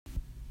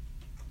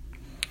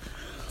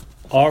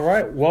All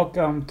right,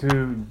 welcome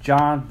to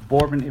John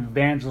Boardman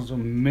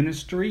Evangelism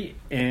Ministry,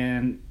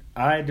 and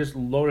I just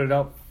loaded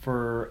up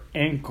for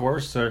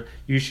Anchor, so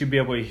you should be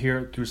able to hear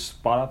it through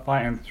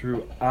Spotify and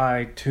through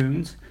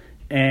iTunes.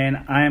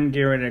 And I'm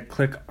getting ready to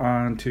click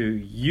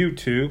onto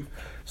YouTube,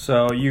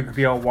 so you can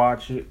be able to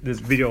watch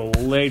this video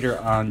later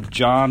on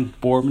John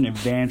Boardman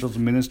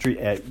Evangelism Ministry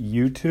at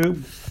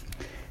YouTube.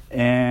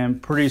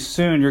 And pretty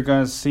soon you're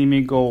going to see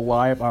me go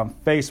live on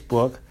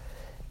Facebook.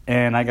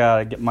 And I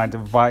gotta get my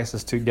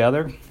devices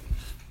together.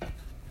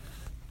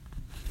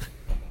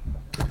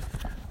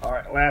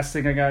 Alright, last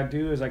thing I gotta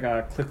do is I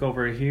gotta click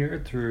over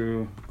here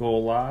through Go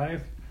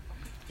Live.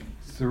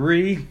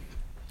 3,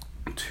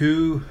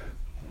 2,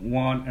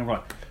 1, and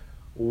run.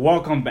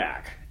 Welcome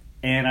back.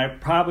 And I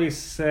probably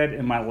said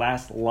in my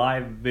last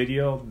live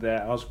video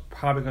that I was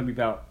probably gonna be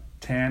about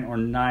 10 or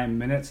 9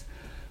 minutes.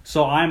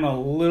 So I'm a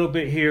little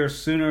bit here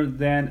sooner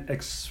than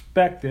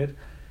expected.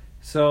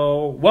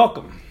 So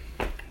welcome.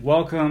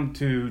 Welcome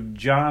to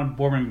John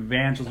Boardman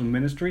Evangelism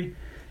Ministry,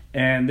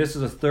 and this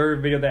is the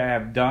third video that I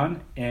have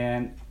done,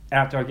 and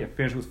after I get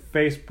finished with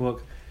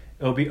Facebook,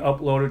 it'll be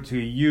uploaded to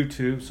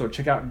YouTube, so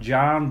check out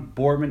John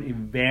Boardman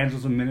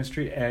Evangelism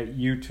Ministry at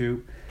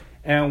YouTube,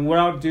 and what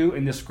I'll do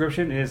in the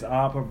description is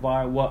I'll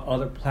provide what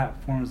other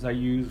platforms I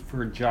use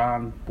for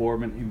John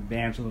Boardman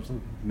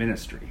Evangelism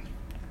Ministry.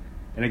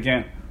 And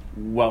again,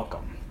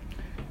 welcome.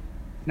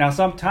 Now,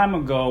 some time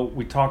ago,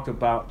 we talked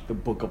about the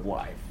Book of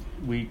Life.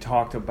 We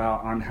talked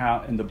about on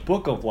how in the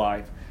Book of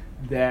Life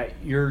that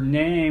your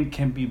name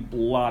can be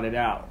blotted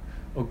out.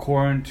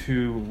 According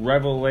to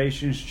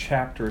Revelations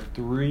chapter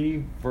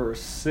 3,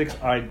 verse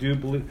 6, I do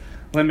believe.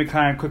 Let me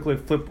kind of quickly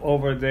flip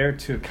over there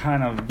to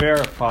kind of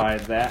verify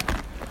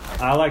that.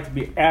 I like to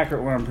be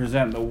accurate when I'm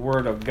presenting the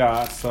Word of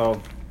God.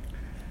 So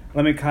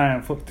let me kind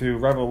of flip to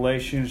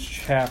Revelations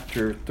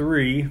chapter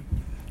 3.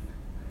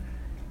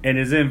 And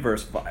it's in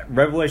verse 5.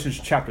 Revelations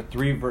chapter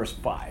 3, verse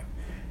 5.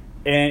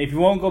 And if you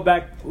want to go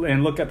back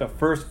and look at the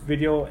first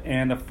video,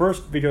 and the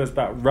first video is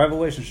about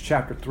Revelation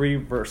chapter 3,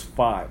 verse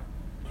 5.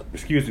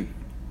 Excuse me.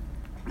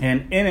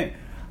 And in it,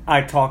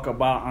 I talk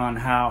about on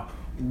how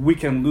we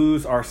can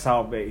lose our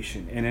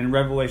salvation. And in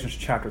Revelation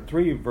chapter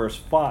 3, verse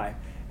 5,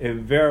 it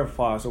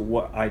verifies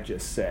what I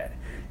just said.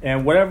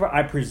 And whatever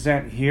I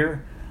present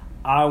here,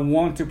 I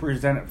want to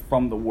present it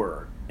from the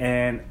Word.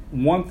 And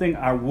one thing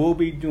I will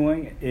be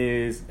doing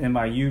is in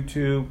my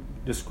YouTube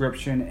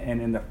description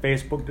and in the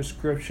Facebook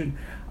description,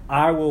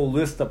 I will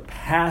list the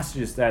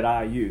passages that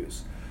I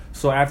use.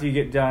 So after you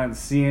get done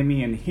seeing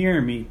me and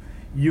hearing me,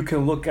 you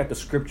can look at the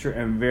scripture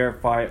and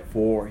verify it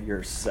for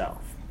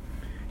yourself.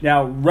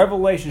 Now,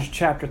 Revelation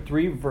chapter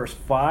 3, verse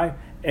 5,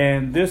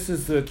 and this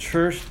is the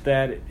church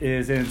that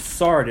is in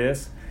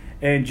Sardis,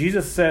 and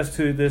Jesus says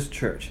to this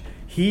church,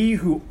 "He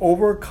who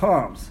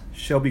overcomes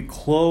shall be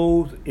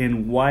clothed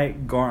in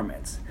white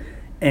garments,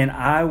 and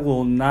I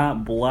will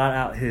not blot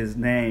out his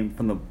name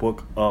from the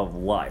book of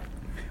life.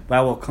 But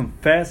I will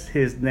confess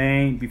his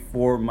name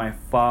before my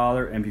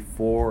Father and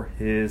before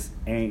his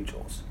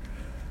angels."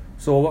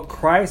 So what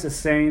Christ is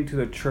saying to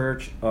the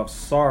church of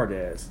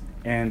Sardis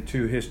and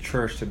to his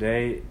church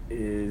today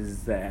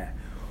is that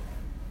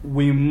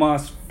we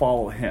must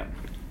follow him.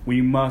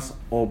 We must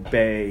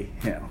obey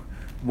him.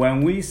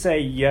 When we say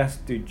yes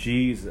to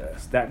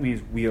Jesus, that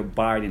means we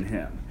abide in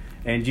him.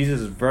 And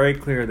Jesus is very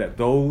clear that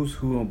those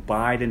who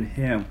abide in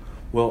him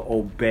will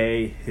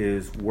obey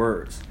his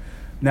words.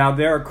 Now,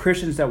 there are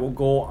Christians that will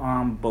go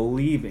on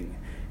believing,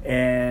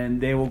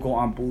 and they will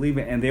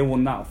will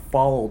not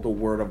follow the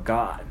word of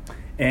God.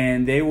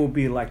 And they will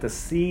be like the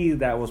seed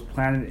that was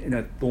planted in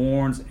the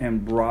thorns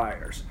and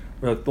briars,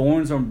 where the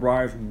thorns and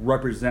briars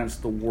represents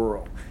the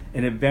world.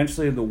 And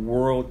eventually the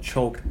world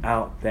choked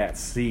out that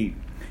seed.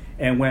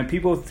 And when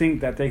people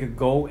think that they could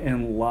go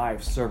in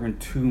life serving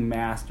two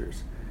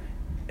masters,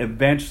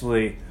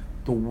 eventually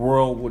the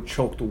world will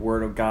choke the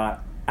word of God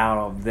out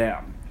of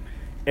them.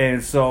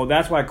 And so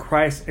that's why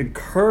Christ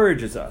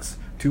encourages us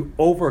to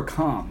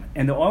overcome.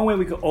 And the only way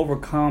we can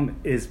overcome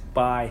is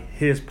by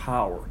his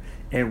power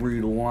and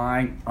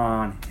relying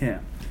on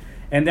him.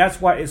 And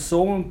that's why it's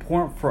so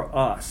important for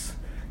us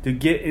to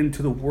get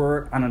into the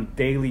word on a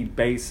daily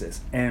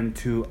basis and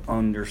to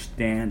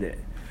understand it.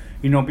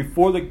 You know,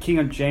 before the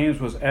King James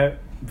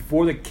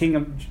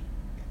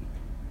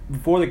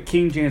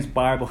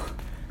Bible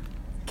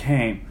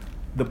came,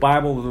 the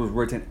Bible was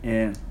written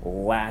in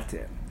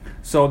Latin.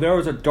 So there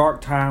was a dark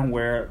time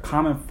where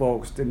common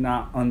folks did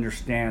not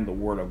understand the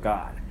Word of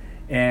God.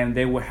 And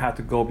they would have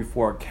to go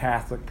before a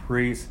Catholic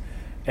priest.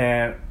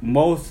 And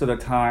most of the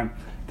time,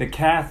 the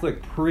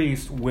Catholic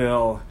priest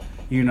will,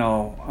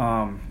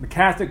 manipulate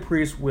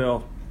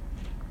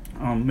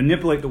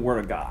the Word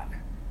of God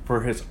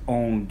for his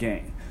own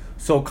gain.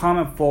 So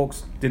common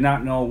folks did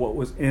not know what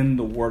was in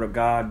the Word of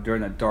God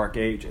during the Dark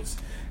Ages.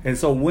 And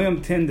so William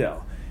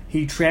Tyndale,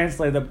 he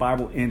translated the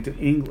Bible into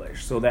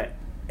English so that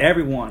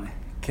everyone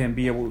can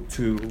be able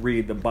to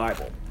read the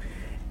Bible.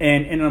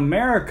 And in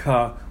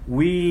America,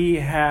 we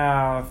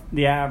have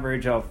the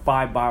average of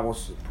 5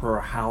 Bibles per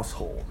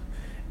household.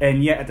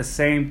 And yet at the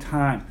same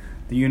time,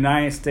 the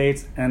United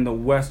States and the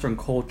Western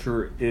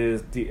culture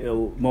is the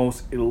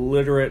most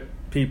illiterate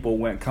people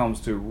when it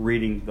comes to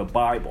reading the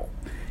Bible.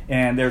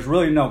 And there's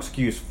really no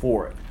excuse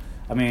for it.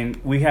 I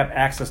mean, we have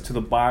access to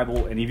the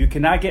Bible, and if you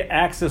cannot get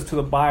access to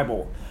the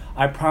Bible,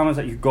 I promise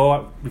that you go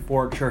out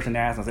before a church and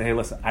ask and say, hey,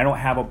 listen, I don't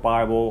have a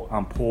Bible,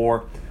 I'm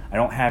poor, I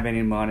don't have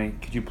any money,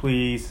 could you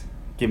please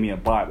give me a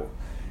Bible?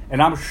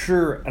 And I'm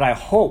sure, and I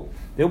hope,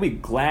 they'll be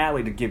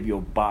gladly to give you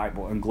a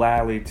Bible and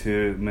gladly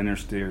to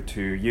minister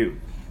to you.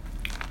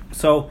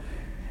 So,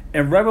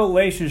 in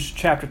Revelation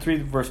chapter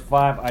 3, verse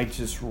 5, I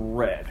just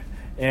read,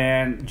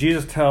 and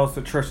Jesus tells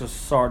the church of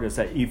Sardis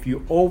that if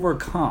you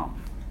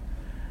overcome,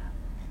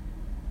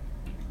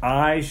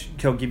 I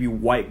shall give you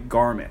white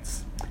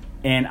garments,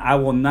 and I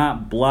will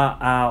not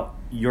blot out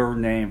your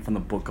name from the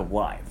book of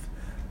life.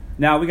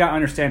 Now, we got to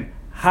understand,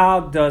 how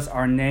does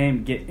our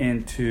name get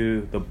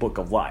into the book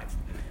of life?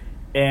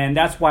 And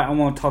that's why I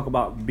want to talk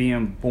about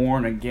being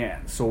born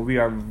again. So we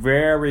are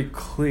very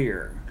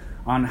clear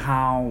on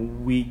how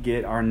we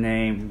get our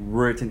name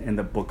written in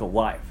the book of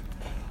life.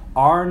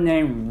 Our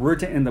name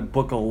written in the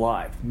book of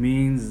life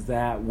means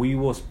that we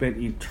will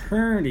spend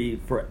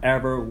eternity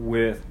forever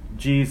with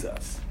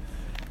Jesus.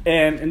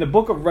 And in the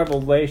book of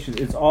Revelation,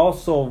 it's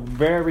also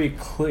very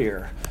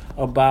clear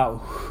about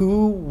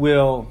who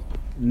will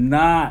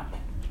not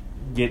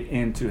get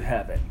into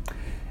heaven.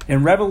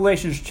 In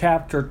Revelation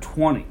chapter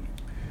 20,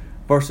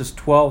 verses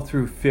 12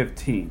 through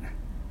 15,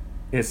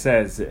 it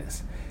says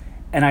this,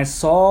 and I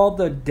saw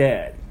the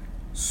dead,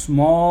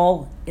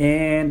 small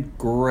and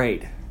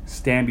great,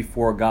 stand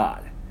before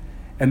God,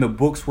 and the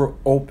books were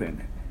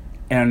opened,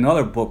 and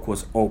another book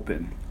was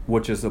opened,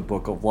 which is the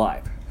book of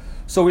life.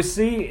 So we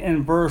see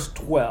in verse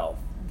 12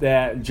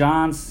 that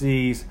John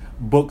sees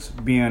books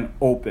being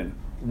opened.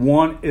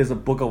 One is a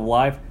book of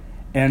life,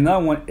 and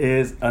another one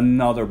is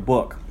another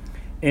book.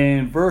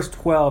 In verse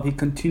 12, he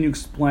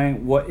continues to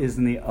explain what is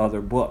in the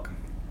other book.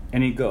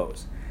 And he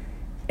goes,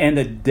 and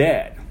the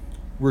dead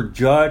were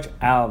judged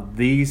out of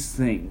these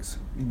things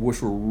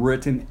which were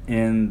written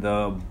in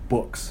the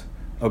books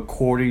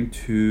according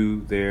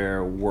to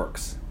their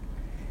works.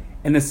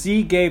 And the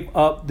sea gave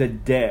up the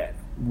dead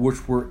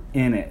which were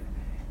in it,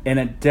 and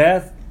a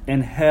death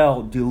and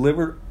hell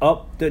delivered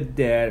up the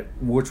dead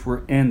which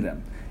were in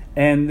them,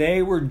 and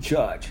they were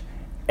judged,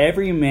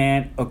 every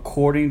man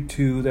according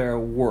to their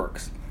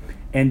works.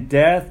 And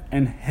death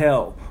and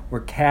hell were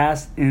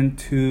cast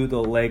into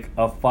the lake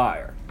of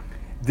fire.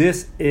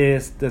 This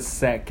is the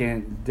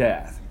second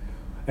death.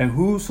 And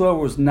whosoever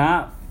was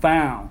not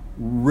found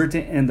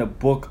written in the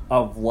book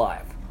of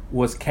life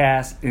was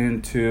cast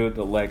into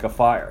the lake of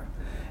fire.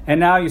 And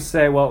now you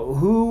say, well,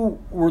 who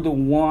were the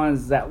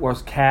ones that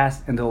was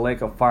cast into the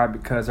lake of fire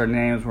because their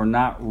names were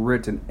not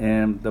written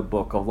in the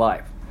book of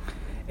life?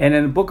 And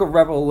in the book of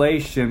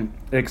Revelation,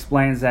 it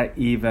explains that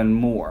even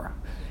more.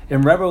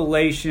 In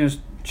Revelation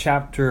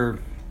chapter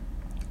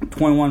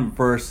 21,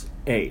 verse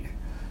 8,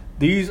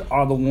 these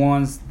are the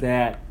ones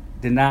that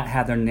did not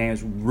have their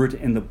names written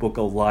in the book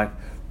of life,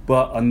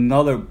 but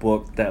another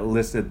book that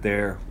listed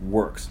their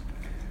works.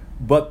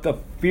 But the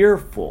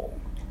fearful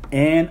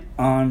and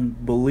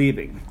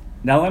unbelieving.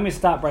 Now let me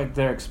stop right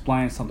there,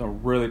 explain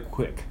something really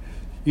quick.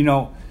 You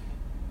know,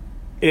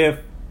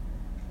 if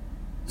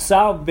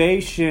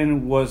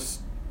salvation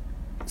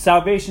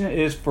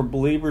is for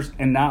believers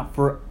and not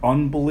for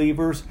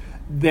unbelievers,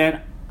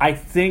 then I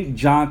think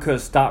John could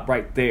have stopped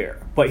right there.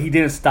 But he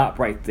didn't stop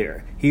right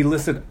there. He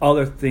listed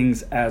other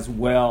things as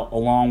well,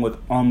 along with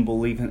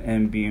unbelieving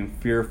and being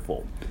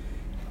fearful.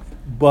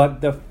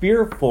 But the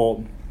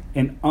fearful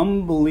and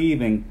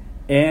unbelieving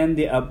and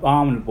the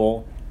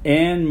abominable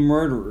and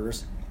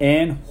murderers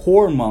and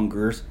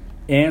whoremongers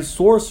and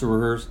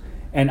sorcerers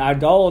and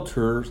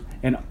idolaters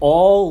and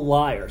all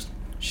liars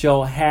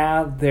shall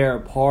have their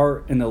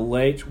part in the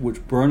lake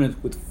which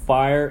burneth with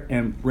fire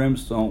and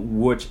brimstone,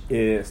 which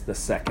is the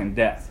second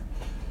death.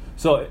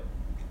 So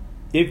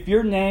if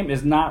your name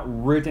is not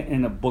written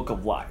in the book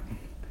of life,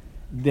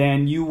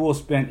 then you will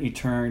spend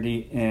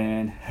eternity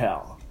in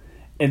hell.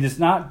 And it's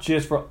not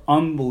just for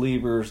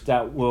unbelievers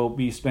that will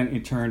be spent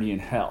eternity in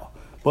hell,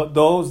 but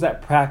those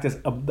that practice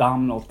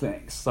abominable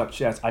things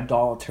such as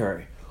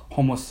idolatry,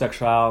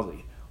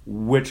 homosexuality,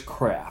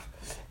 witchcraft,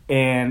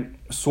 and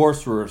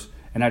sorcerers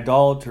and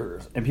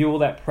idolaters, and people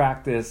that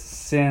practice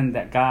sin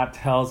that God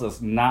tells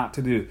us not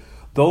to do.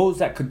 Those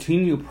that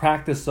continue to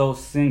practice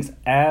those things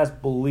as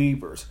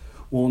believers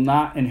will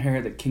not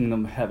inherit the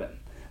kingdom of heaven.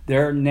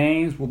 Their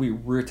names will be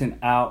written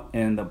out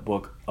in the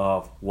book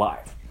of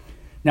life.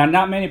 Now,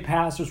 not many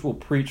pastors will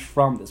preach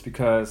from this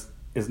because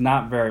it's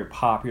not very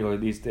popular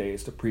these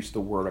days to preach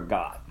the Word of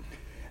God.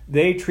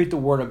 They treat the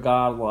Word of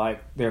God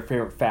like their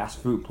favorite fast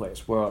food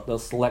place, where they'll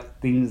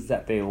select things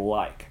that they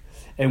like.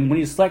 And when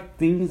you select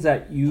things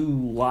that you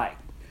like,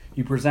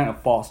 you present a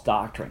false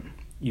doctrine.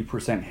 You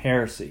present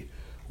heresy,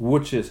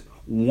 which is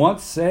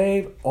once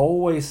saved,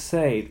 always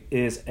saved,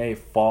 is a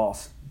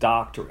false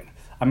doctrine.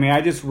 I mean,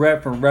 I just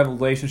read from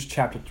Revelation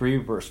chapter 3,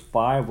 verse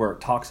 5, where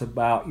it talks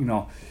about,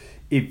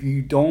 if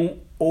you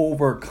don't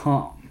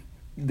overcome,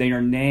 then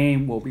your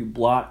name will be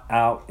blotted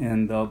out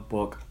in the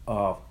book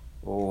of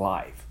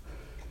life.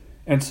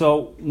 And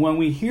so when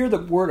we hear the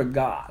word of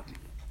God,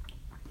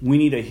 we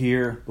need to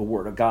hear the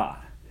word of God.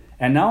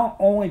 And not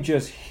only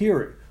just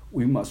hear it,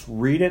 we must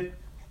read it,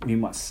 we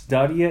must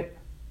study it,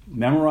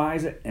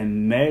 memorize it,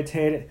 and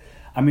meditate it.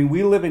 I mean,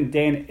 we live in a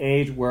day and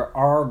age where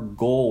our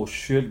goal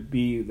should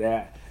be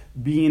that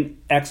being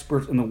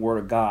experts in the Word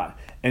of God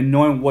and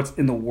knowing what's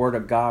in the Word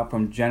of God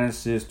from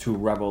Genesis to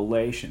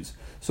Revelations,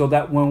 so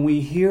that when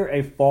we hear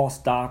a false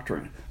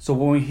doctrine, so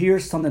when we hear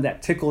something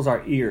that tickles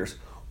our ears,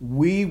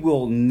 we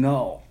will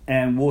know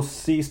and we'll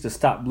cease to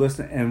stop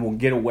listening and we'll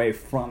get away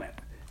from it.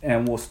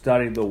 And we'll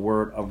study the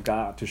Word of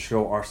God to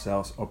show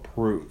ourselves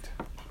approved.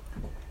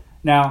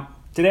 Now,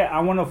 today I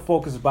want to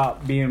focus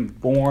about being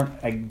born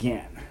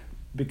again,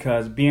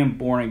 because being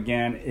born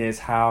again is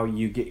how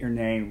you get your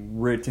name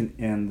written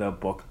in the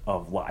book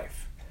of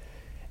life.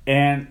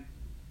 And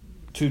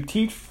to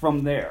teach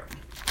from there,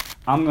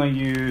 I'm going to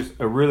use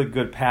a really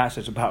good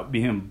passage about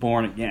being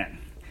born again.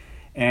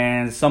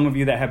 And some of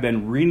you that have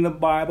been reading the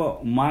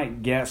Bible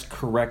might guess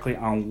correctly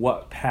on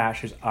what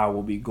passage I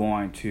will be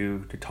going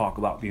to talk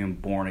about being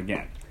born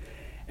again.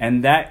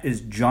 And that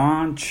is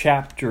John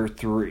chapter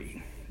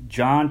 3.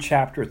 John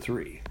chapter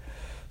 3.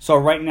 So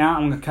right now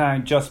I'm going to kind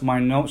of adjust my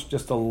notes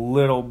just a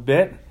little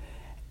bit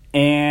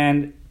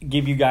and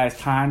give you guys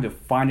time to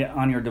find it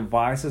on your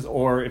devices,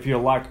 or if you're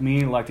like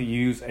me, like to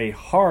use a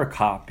hard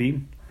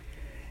copy.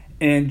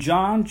 In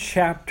John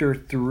chapter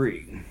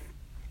 3.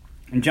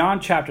 In John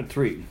chapter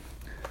 3.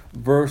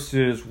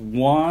 Verses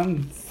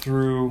 1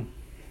 through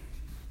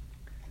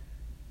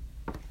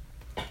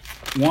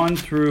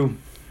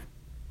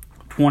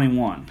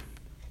 21.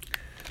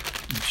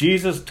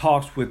 Jesus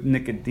talks with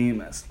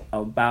Nicodemus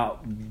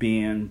about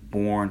being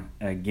born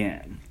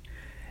again.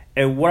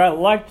 And what I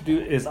like to do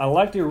is I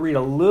like to read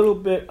a little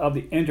bit of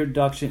the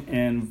introduction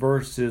in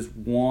verses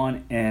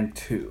 1 and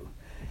 2.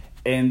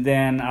 And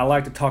then I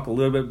like to talk a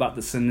little bit about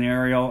the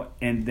scenario,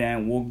 and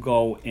then we'll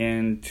go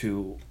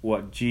into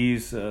what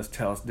Jesus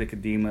tells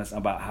Nicodemus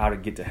about how to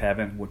get to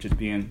heaven, which is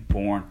being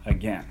born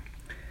again.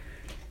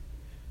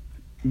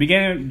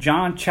 Beginning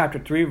John chapter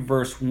 3,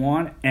 verse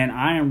 1, and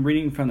I am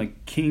reading from the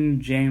King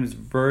James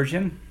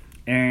Version,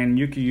 and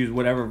you can use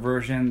whatever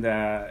version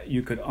that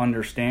you could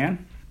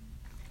understand.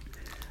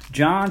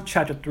 John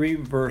chapter 3,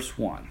 verse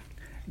 1.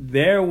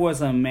 There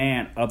was a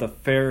man of the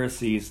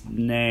Pharisees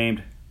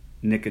named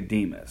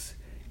Nicodemus,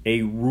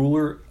 a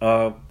ruler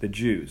of the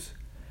Jews.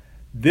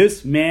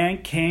 This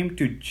man came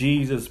to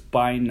Jesus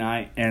by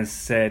night and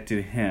said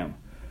to him,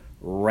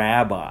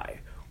 Rabbi,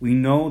 we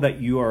know that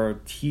you are a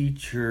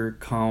teacher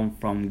come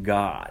from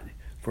God,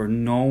 for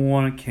no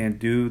one can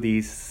do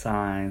these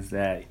signs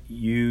that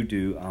you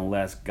do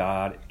unless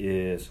God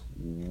is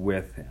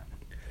with him.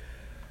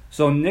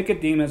 So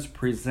Nicodemus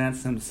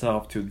presents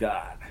himself to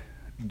God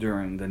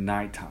during the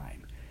nighttime.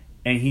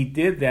 And he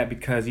did that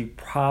because he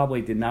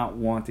probably did not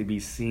want to be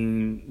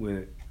seen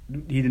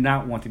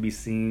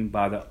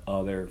by the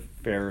other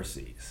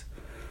Pharisees.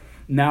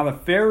 Now, the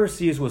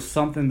Pharisees was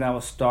something that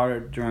was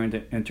started during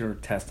the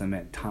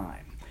intertestament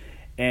time.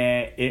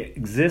 And it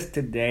exists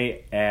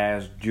today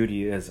as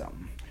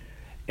Judaism.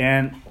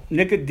 And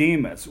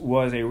Nicodemus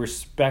was a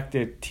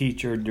respected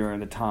teacher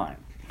during the time.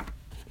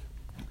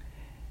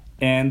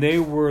 And they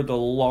were the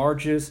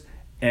largest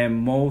and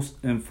most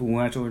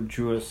influential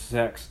Jewish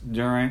section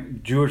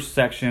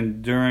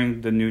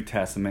during the New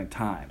Testament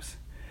times.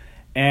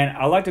 And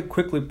I like to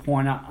quickly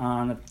point out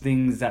on the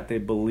things that they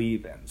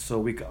believe in so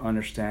we can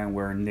understand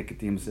where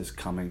Nicodemus is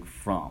coming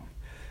from.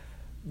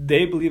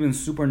 They believe in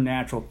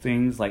supernatural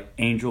things like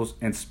angels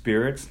and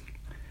spirits.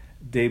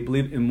 They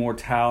believe in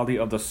immortality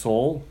of the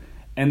soul.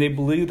 And they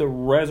believe the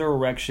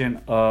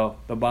resurrection of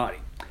the body.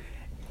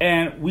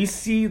 And we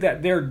see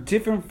that they're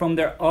different from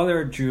their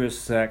other Jewish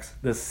sects,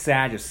 the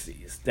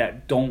Sadducees,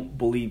 that don't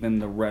believe in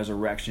the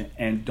resurrection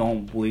and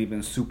don't believe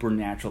in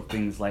supernatural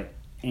things like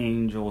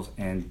angels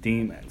and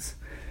demons.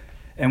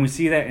 And we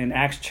see that in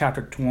Acts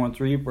chapter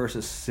 23,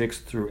 verses 6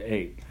 through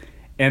 8.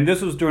 And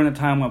this was during the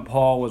time when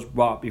Paul was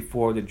brought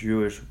before the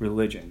Jewish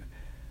religion.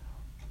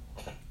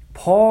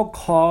 Paul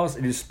caused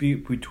a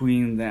dispute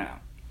between them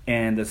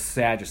and the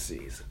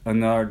Sadducees,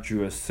 another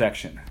Jewish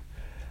section.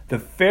 The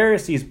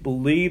Pharisees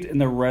believed in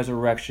the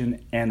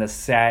resurrection and the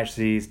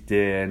Sadducees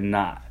did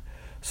not.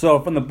 So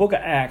from the book of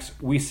Acts,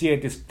 we see a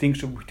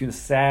distinction between the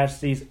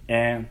Sadducees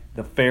and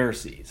the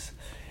Pharisees.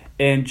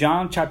 In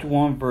John chapter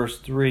 1, verse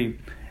 3,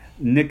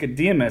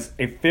 Nicodemus,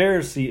 a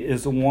Pharisee,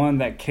 is the one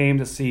that came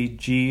to see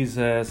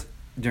Jesus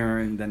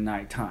during the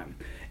nighttime.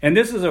 And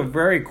this is a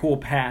very cool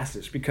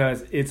passage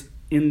because it's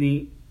in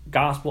the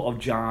Gospel of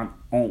John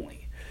only.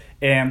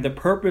 And the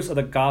purpose of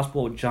the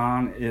Gospel of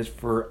John is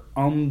for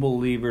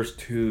unbelievers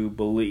to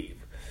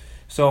believe.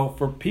 So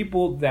for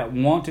people that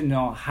want to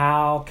know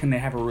how can they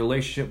have a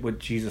relationship with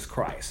Jesus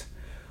Christ,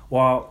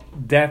 well,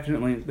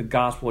 definitely the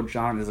Gospel of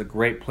John is a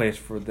great place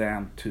for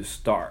them to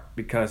start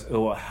because it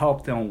will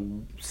help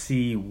them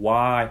see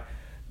why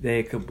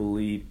they could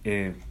believe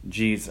in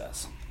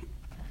Jesus.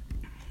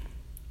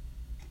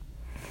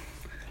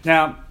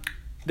 Now,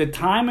 the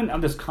timing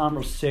of this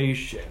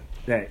conversation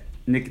that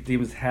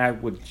Nicodemus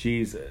had with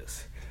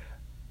Jesus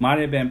might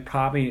have been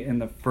probably in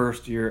the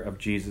first year of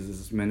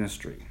Jesus'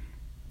 ministry.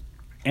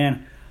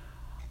 And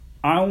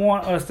I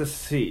want us to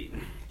see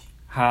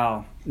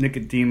how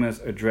Nicodemus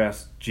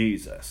addressed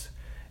Jesus.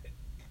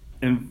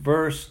 In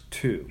verse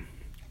 2,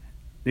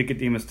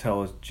 Nicodemus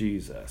tells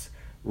Jesus,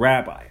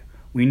 "Rabbi,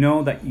 we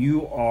know that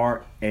you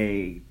are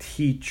a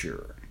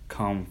teacher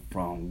come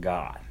from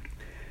God."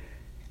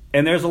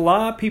 And there's a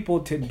lot of people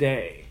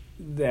today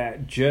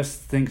that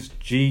just thinks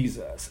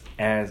Jesus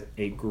as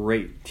a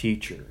great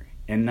teacher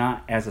and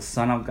not as a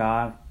son of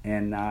God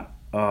and not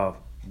of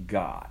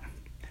God.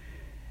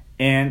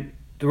 And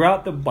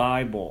throughout the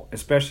Bible,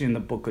 especially in the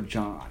book of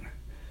John,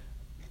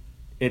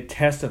 it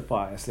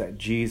testifies that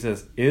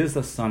Jesus is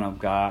the Son of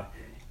God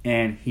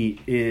and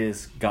he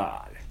is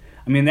God.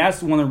 I mean,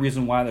 that's one of the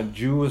reasons why the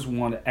Jews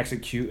wanted to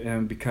execute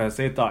him, because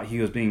they thought he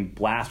was being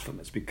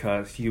blasphemous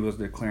because he was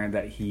declaring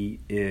that he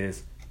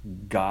is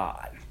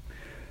God.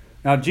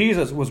 Now,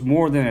 Jesus was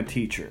more than a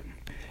teacher.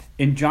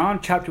 In John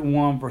chapter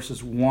 1,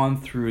 verses 1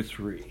 through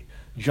 3,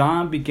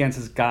 John begins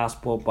his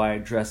gospel by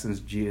addressing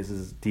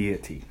Jesus'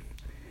 deity.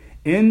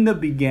 In the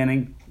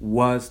beginning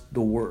was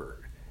the Word,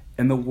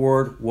 and the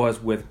Word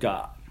was with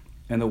God,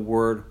 and the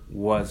Word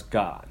was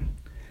God.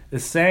 The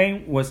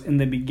same was in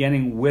the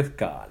beginning with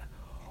God.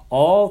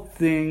 All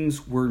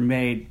things were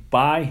made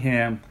by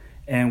him,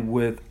 and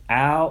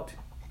without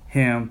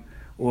him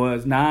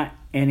was not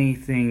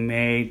anything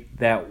made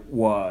that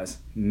was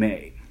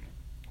made.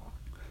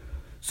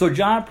 So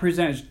John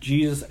presents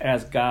Jesus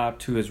as God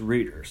to his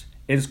readers.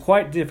 It is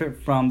quite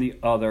different from the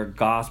other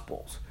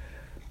Gospels.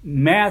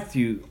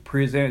 Matthew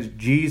presents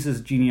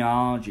Jesus'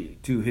 genealogy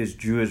to his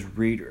Jewish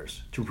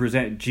readers to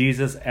present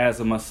Jesus as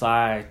a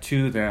Messiah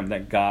to them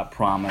that God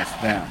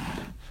promised them.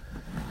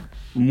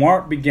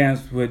 Mark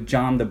begins with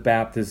John the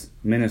Baptist's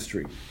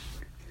ministry.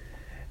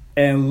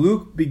 And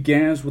Luke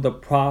begins with a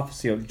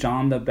prophecy of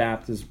John the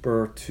Baptist's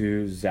birth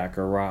to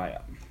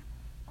Zechariah.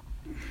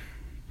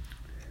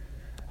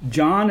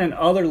 John and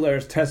other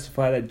letters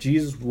testify that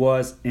Jesus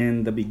was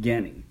in the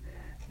beginning,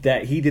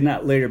 that he did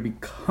not later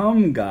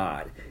become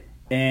God,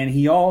 and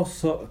he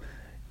also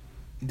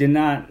did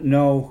not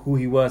know who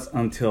he was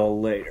until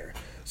later.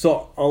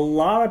 So a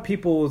lot of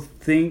people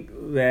think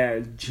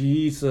that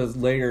Jesus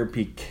later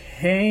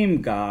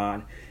became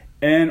God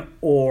and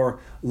or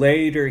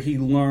later he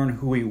learned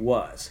who he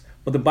was.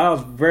 But the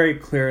Bible is very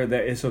clear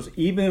that it says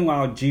even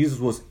while Jesus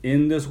was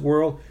in this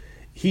world,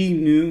 he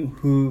knew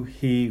who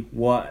he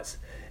was.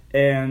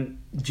 And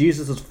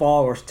Jesus'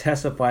 followers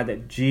testified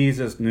that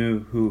Jesus knew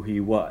who he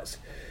was.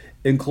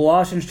 In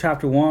Colossians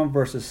chapter 1,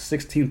 verses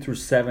 16 through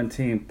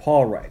 17,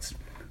 Paul writes,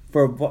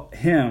 "For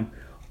him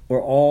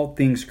were all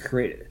things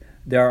created.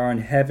 There are in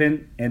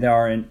heaven and there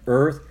are in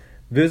earth,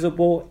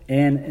 visible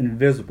and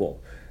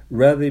invisible,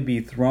 whether they be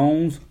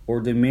thrones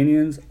or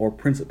dominions or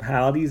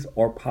principalities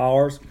or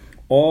powers.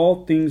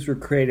 All things were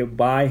created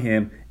by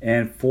him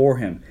and for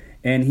him.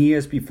 And he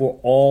is before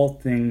all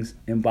things,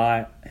 and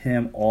by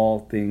him all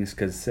things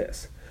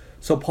consist."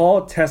 So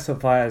Paul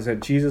testifies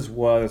that Jesus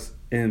was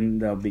in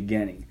the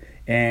beginning,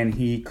 and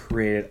he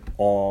created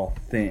all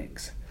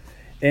things.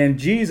 And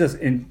Jesus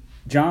in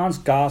John's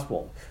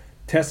gospel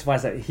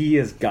testifies that he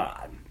is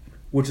God,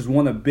 which is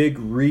one of the big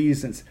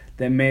reasons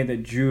that made the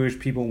Jewish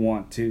people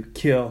want to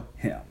kill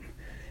him.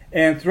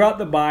 And throughout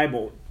the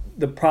Bible,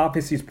 the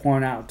prophecies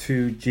point out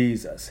to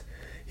Jesus.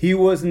 He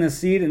was in the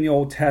seed in the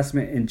Old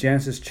Testament in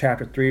Genesis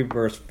chapter 3,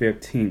 verse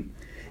 15.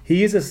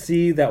 He is a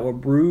seed that will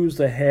bruise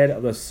the head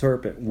of the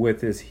serpent with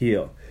his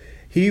heel.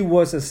 He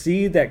was a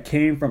seed that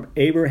came from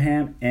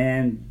Abraham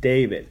and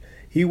David.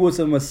 He was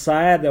a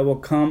Messiah that will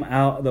come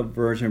out of the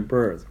virgin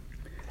birth.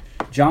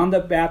 John the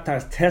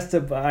Baptist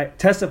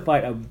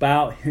testified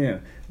about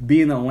him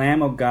being the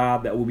Lamb of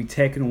God that will be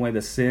taking away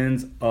the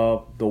sins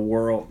of the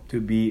world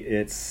to be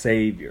its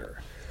Savior.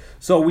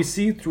 So we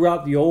see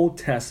throughout the Old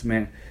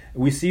Testament,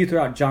 we see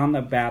throughout John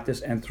the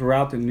Baptist and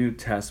throughout the New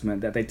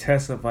Testament that they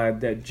testified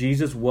that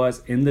Jesus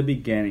was in the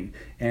beginning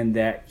and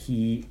that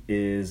he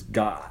is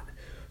God.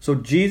 So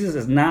Jesus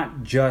is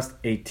not just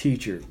a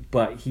teacher,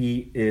 but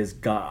he is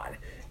God.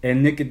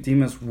 And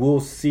Nicodemus will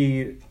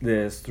see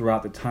this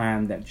throughout the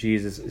time that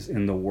Jesus is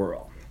in the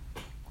world.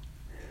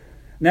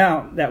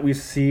 Now that we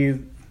see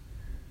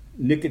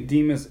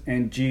Nicodemus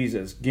and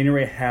Jesus getting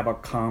ready to have a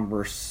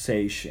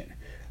conversation,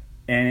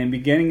 and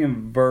beginning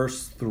in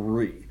verse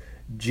 3,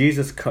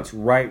 Jesus cuts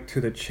right to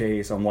the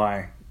chase on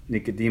why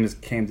Nicodemus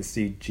came to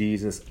see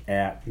Jesus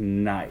at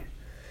night.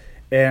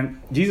 And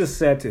Jesus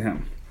said to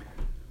him,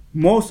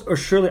 "Most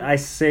assuredly I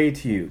say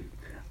to you,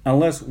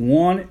 unless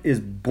one is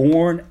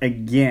born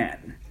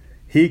again,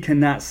 he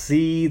cannot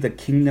see the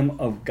kingdom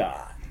of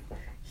God."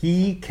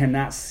 He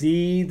cannot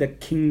see the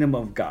kingdom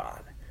of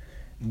God.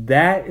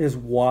 That is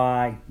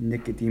why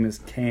Nicodemus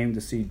came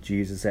to see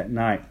Jesus at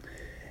night.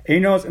 And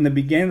you notice in the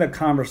beginning of the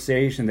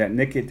conversation that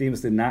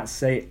Nicodemus did not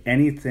say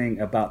anything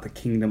about the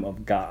kingdom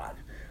of God,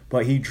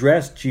 but he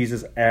addressed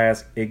Jesus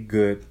as a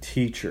good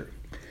teacher.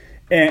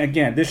 And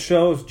again, this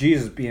shows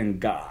Jesus being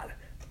God.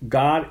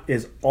 God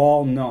is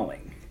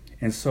all-knowing,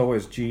 and so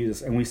is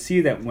Jesus. And we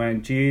see that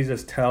when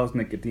Jesus tells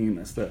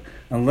Nicodemus that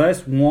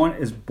unless one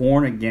is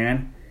born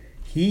again,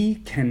 he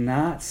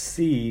cannot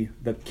see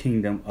the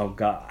kingdom of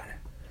God.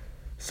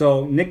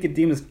 So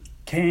Nicodemus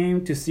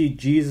came to see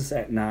Jesus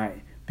at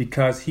night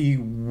because he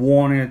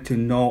wanted to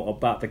know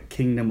about the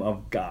kingdom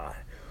of God.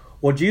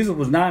 Well, Jesus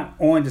was not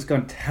only just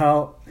going to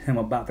tell him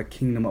about the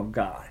kingdom of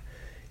God.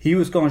 He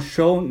was going to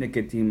show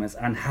Nicodemus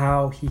on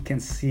how he can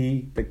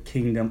see the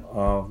kingdom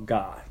of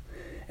God.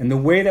 And the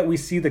way that we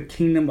see the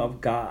kingdom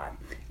of God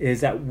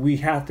is that we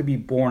have to be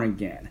born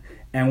again.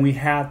 And we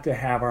have to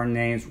have our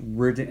names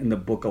written in the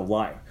book of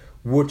life,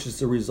 which is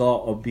the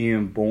result of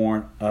being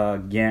born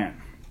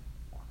again.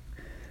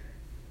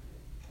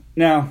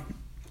 Now,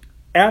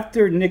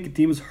 after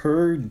Nicodemus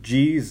heard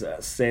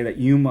Jesus say that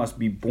you must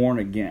be born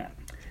again,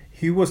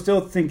 he was still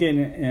thinking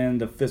in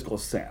the physical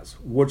sense,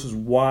 which is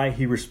why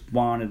he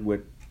responded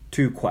with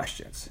 2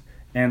 questions.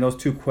 And those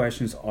 2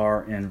 questions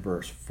are in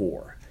verse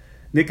 4.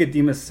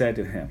 Nicodemus said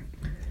to him,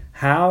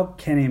 "How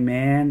can a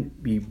man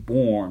be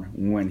born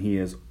when he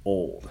is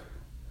old?"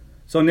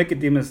 So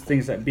Nicodemus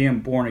thinks that being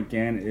born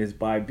again is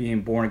by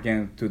being born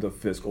again through the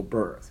physical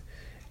birth.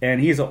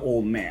 And he's an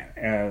old man,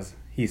 as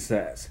he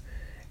says.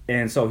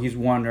 And so he's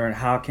wondering,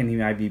 how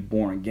can I be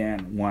born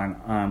again when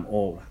I'm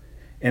old?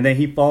 And then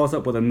he follows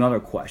up with another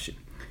question.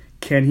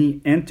 Can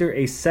he enter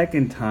a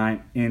second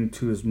time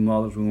into his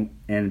mother's womb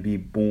and be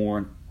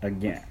born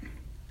again?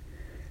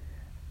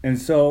 And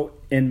so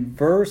in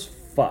verse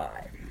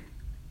 5,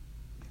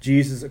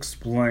 Jesus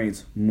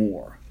explains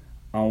more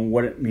on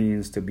what it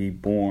means to be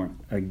born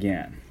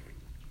again.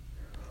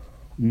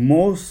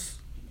 "Most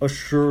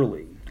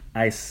assuredly,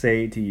 I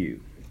say to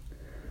you,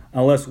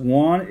 unless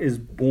one is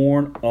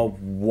born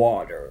of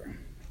water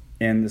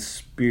and the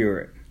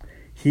Spirit,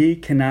 he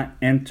cannot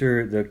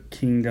enter the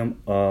kingdom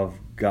of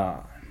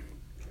God."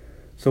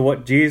 So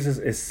what Jesus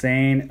is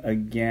saying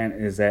again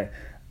is that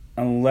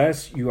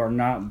unless you are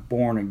not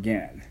born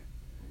again,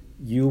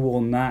 you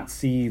will not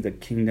see the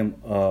kingdom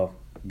of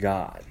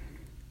God.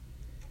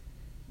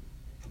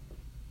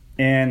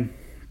 And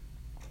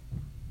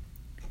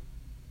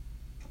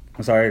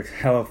I'm sorry,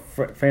 hello,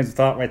 fans of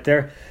thought right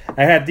there.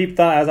 I had deep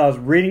thought as I was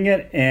reading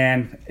it,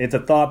 and it's a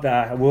thought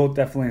that I will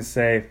definitely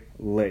say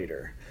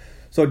later.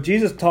 So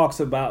Jesus talks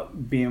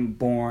about being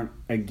born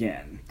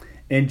again.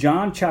 In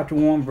John chapter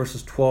 1,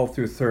 verses 12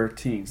 through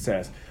 13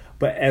 says,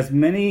 "But as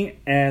many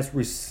as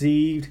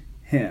received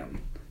him,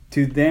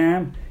 to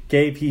them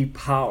gave he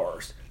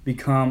powers,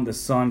 become the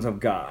sons of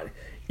God,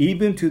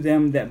 even to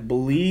them that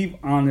believe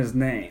on his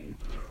name,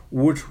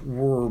 which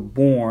were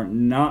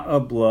born not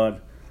of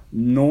blood,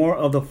 nor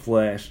of the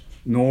flesh,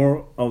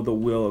 nor of the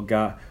will of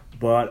God,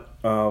 but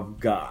of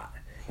God."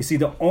 You see,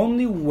 the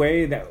only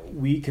way that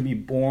we can be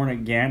born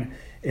again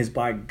is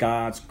by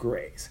God's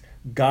grace.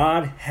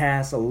 God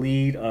has to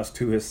lead us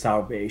to his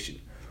salvation.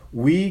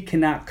 We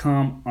cannot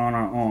come on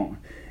our own.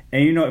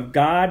 And if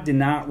God did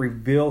not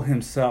reveal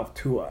himself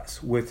to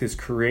us with his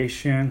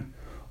creation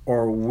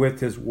or with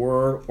his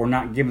word, or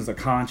not give us a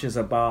conscience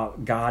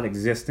about God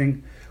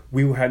existing,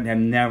 we would have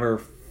never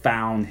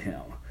found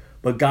him.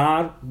 But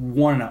God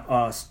wanted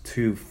us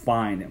to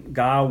find him.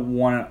 God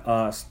wanted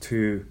us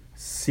to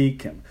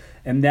seek him.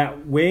 And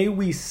that way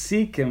we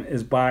seek him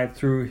is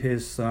through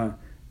his son,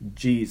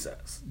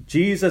 Jesus.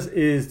 Jesus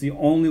is the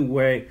only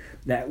way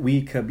that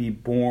we could be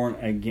born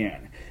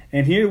again.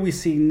 And here we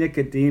see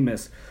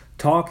Nicodemus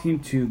talking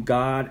to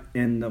God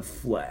in the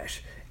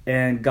flesh.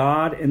 And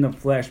God in the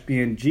flesh,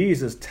 being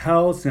Jesus,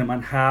 tells him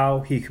on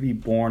how he could be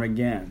born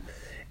again.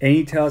 And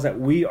he tells that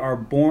we are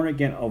born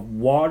again of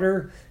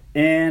water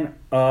and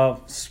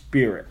of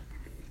spirit.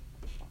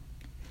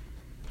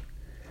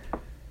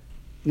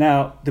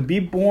 Now, to be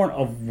born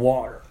of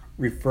water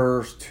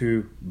refers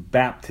to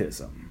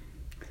baptism.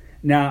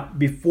 Now,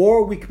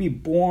 before we can be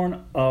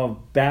born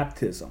of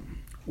baptism,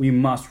 we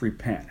must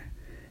repent.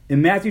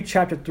 In Matthew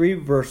chapter 3,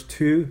 verse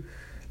 2,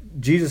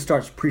 Jesus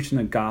starts preaching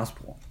the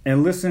gospel.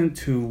 And listen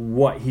to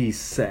what he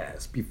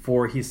says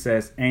before he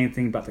says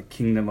anything about the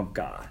kingdom of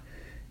God.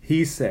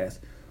 He says,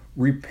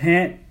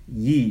 "Repent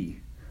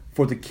ye,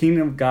 for the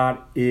kingdom of God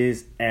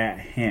is at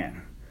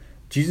hand."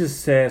 Jesus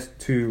says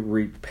to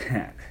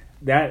repent.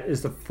 That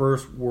is the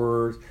first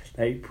word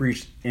that he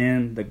preached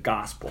in the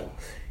gospel.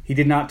 He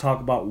did not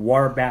talk about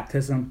water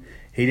baptism.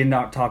 He did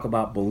not talk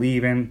about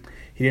believing.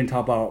 He didn't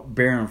talk about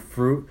bearing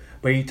fruit,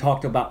 but he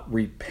talked about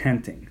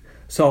repenting.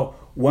 So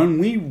when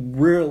we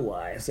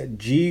realize that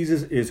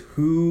Jesus is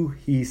who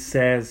he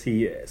says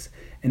he is,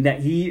 and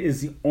that he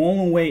is the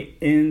only way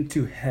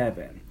into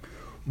heaven,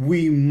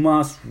 we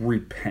must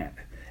repent.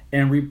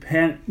 And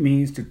repent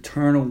means to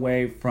turn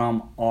away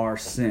from our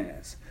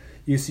sins.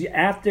 You see,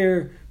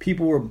 after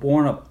people were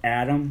born of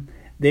Adam,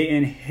 they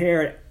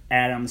inherit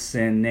Adam's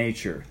sin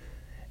nature.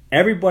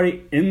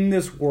 Everybody in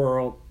this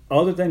world,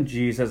 other than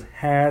Jesus,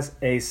 has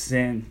a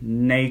sin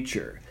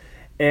nature.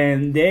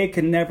 And they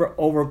can never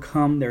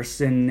overcome their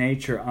sin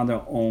nature on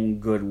their own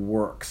good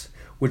works,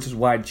 which is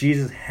why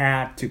Jesus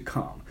had to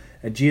come.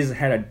 that Jesus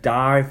had to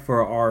die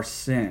for our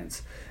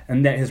sins,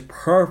 and that his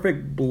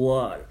perfect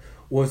blood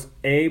was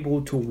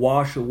able to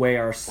wash away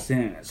our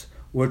sins,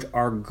 which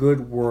our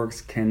good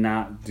works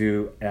cannot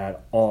do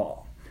at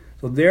all.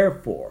 So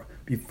therefore,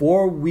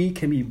 before we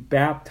can be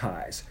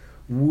baptized,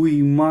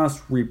 we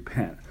must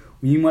repent.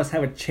 We must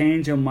have a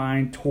change of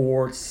mind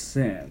towards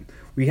sin.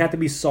 We have to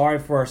be sorry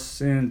for our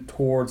sin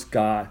towards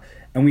God,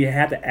 and we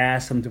have to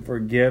ask him to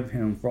forgive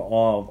him for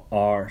all of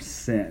our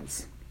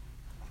sins.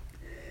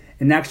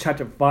 In Acts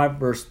chapter 5,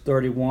 verse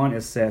 31,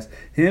 it says,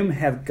 "Him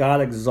hath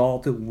God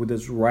exalted with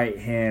his right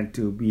hand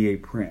to be a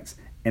prince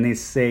and a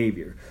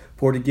savior,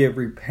 for to give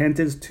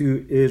repentance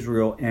to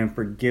Israel and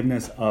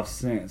forgiveness of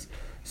sins."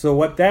 So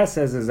what that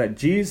says is that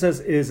Jesus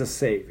is a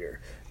savior,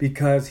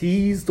 because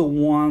he's the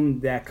one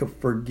that could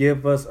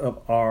forgive us of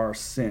our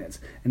sins.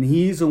 And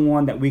he's the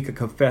one that we could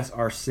confess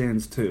our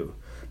sins to.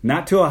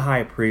 Not to a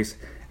high priest,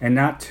 and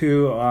not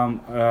to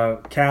a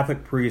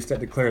Catholic priest that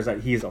declares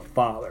that he's a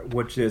father,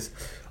 which is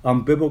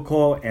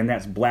unbiblical, and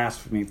that's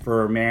blasphemy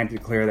for a man to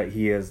declare that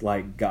he is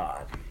like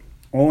God.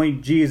 Only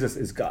Jesus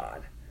is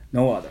God,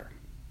 no other.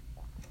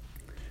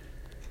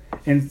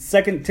 In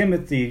 2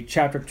 Timothy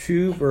chapter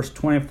 2, verse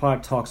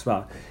 25 talks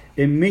about,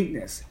 "In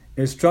meekness,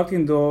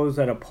 instructing those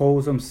that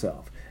oppose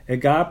himself,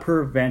 and God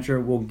peradventure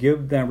will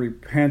give them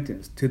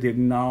repentance to the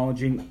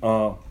acknowledging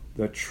of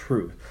the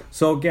truth."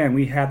 So again,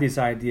 we have this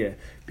idea,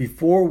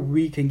 before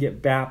we can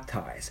get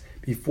baptized,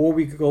 before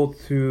we go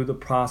through the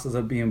process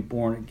of being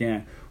born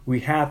again,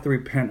 we have to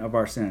repent of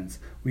our sins.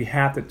 We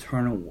have to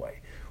turn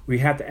away. We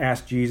have to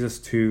ask Jesus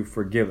to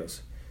forgive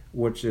us,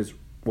 which is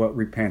what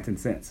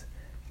repentance is.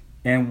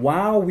 And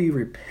while we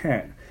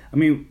repent,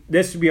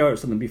 this should be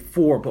something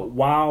before, but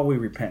while we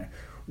repent,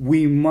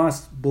 we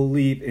must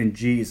believe in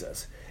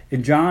Jesus.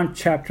 In John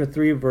chapter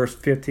 3, verse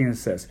 15, it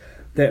says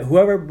that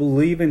whoever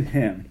believes in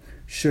him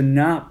should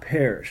not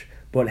perish,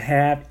 but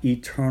have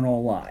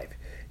eternal life.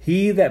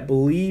 He that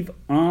believe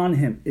on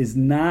him is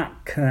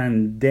not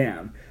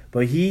condemned,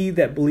 but he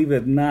that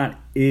believeth not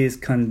is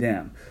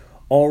condemned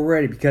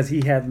already, because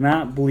he hath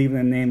not believed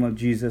in the name of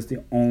Jesus,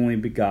 the only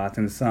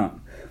begotten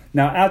Son.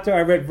 Now, after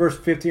I read verse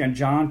 15 in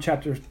John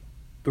chapter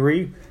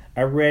 3,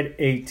 I read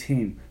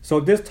 18.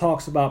 So this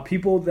talks about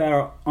people that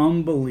are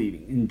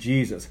unbelieving in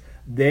Jesus.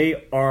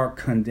 They are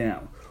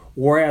condemned.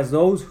 Whereas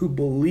those who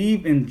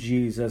believe in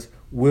Jesus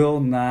will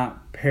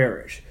not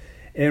perish.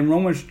 In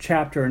Romans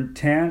chapter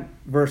 10,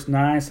 verse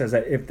 9 says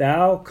that if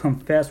thou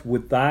confess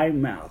with thy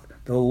mouth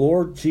the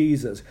Lord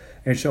Jesus,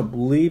 and shalt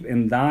believe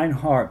in thine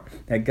heart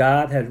that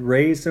God hath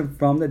raised him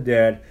from the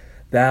dead,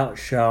 thou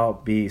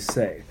shalt be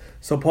saved.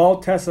 So Paul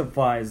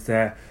testifies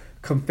that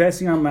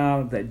confessing our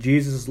mouth that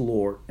Jesus is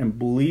Lord and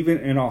believing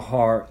in our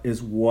heart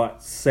is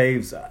what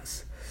saves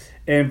us.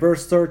 And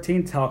verse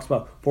 13 talks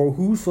about, "For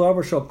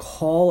whosoever shall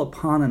call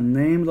upon the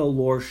name of the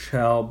Lord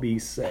shall be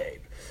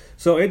saved."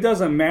 So it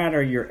doesn't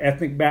matter your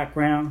ethnic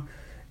background,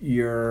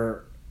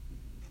 your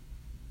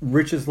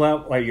riches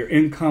level, like your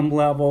income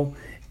level.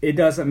 It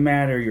doesn't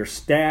matter your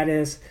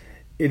status.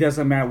 It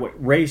doesn't matter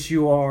what race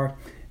you are,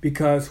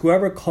 because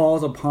whoever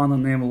calls upon the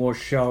name of the Lord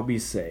shall be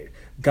saved.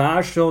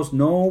 God shows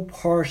no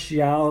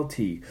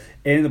partiality.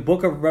 In the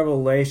book of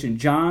Revelation,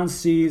 John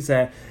sees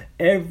that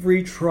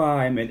every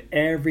tribe and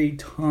every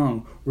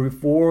tongue were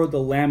before the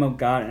Lamb of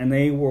God, and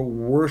they were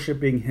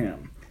worshiping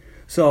him.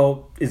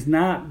 So it's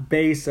not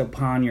based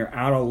upon your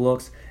outer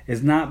looks.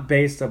 It's not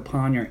based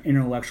upon your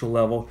intellectual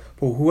level.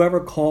 For whoever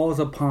calls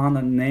upon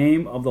the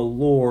name of the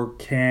Lord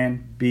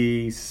can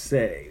be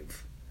saved.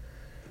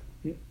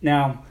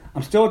 Now,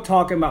 I'm still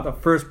talking about the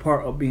first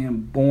part of being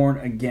born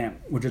again,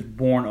 which is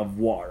born of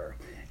water.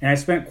 And I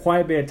spent quite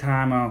a bit of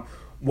time on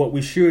what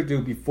we should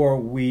do before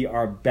we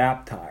are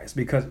baptized,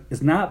 because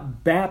it's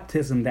not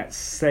baptism that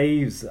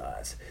saves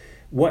us.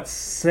 What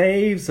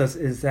saves us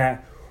is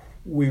that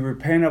we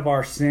repent of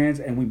our sins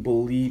and we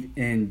believe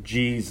in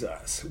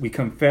Jesus. We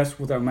confess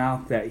with our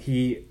mouth that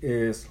he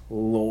is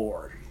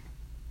Lord.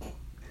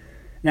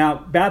 Now,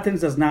 baptism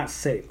does not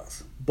save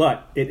us,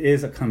 but it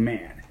is a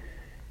command.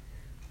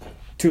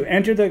 To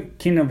enter the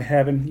kingdom of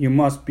heaven, you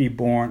must be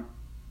born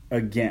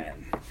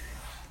again.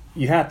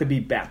 You have to be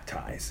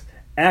baptized.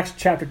 Acts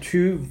chapter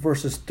 2,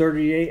 verses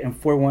 38 and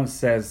 41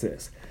 says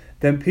this.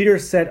 "Then Peter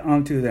said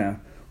unto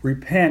them,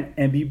 Repent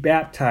and be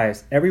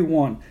baptized, every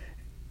one,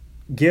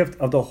 gift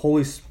of the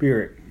Holy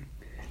Spirit.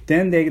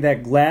 Then they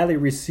that gladly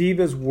received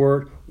his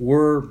word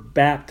were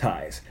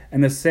baptized.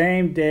 And the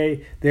same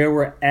day there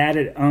were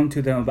added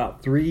unto them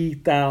about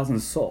 3,000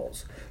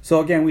 souls."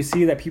 So again, we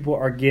see that people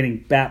are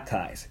getting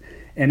baptized.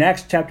 In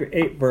Acts chapter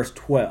 8, verse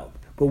 12.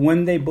 "But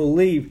when they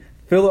believed,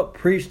 Philip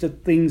preached the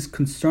things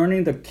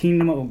concerning the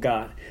kingdom of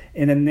God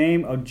in the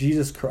name of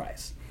Jesus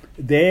Christ.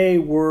 They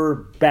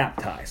were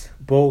baptized,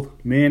 both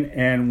men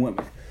and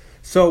women."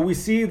 So we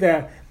see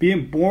that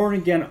being born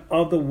again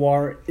of the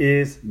water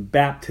is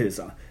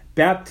baptism.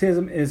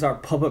 Baptism is our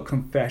public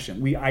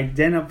confession. We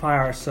identify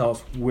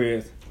ourselves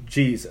with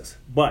Jesus,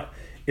 but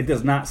it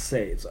does not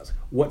save us.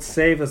 What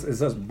saves us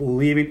is us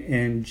believing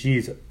in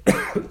Jesus.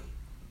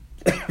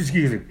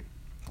 Excuse me.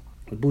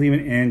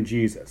 Believing in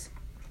Jesus.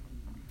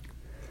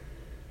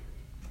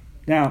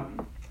 Now,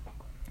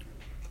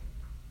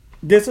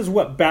 this is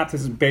what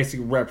baptism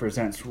basically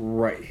represents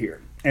right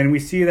here. And we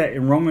see that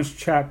in Romans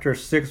chapter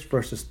 6,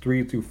 verses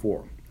 3 through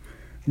 4.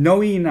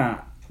 Know ye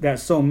not that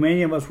so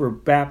many of us were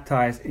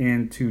baptized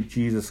into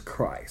Jesus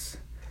Christ?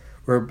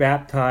 We're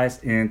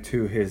baptized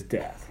into his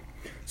death.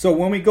 So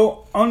when we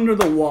go under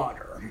the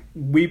water,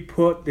 we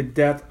put the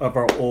death of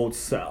our old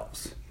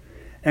selves.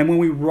 And when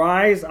we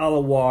rise out of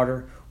the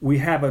water, we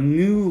have a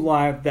new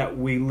life that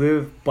we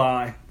live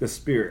by the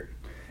Spirit.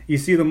 You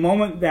see, the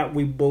moment that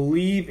we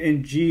believe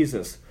in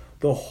Jesus,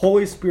 the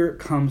Holy Spirit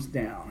comes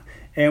down.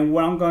 And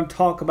what I'm going to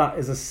talk about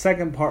is the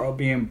second part of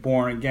being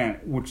born again,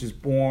 which is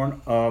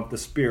born of the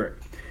Spirit.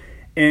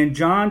 In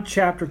John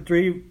chapter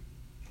 3,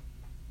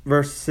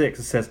 verse 6,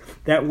 it says,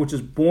 that which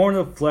is born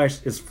of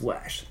flesh is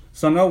flesh.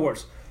 So in other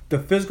words, the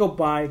physical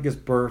body gives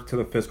birth to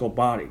the physical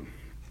body.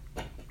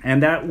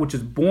 And that which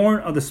is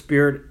born of the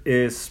Spirit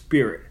is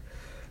spirit.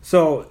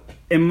 So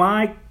in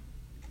my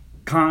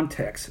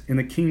context, in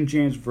the King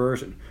James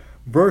Version,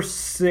 verse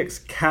 6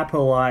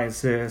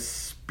 capitalizes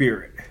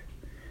spirit.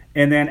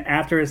 And then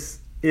after it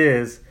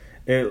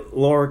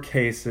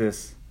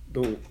lowercases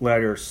the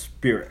letter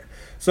spirit.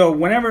 So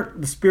whenever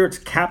the Spirit's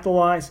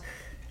capitalized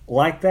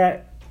like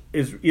that,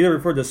 is either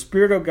referred to the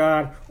Spirit of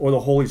God or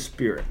the Holy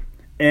Spirit.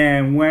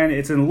 And when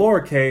it's in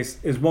lowercase,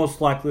 it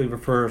most likely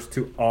refers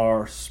to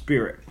our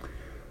spirit.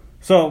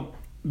 So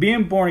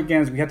being born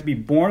again is we have to be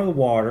born of the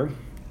water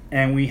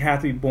and we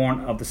have to be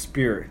born of the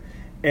Spirit.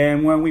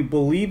 And when we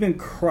believe in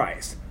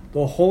Christ,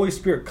 the Holy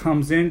Spirit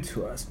comes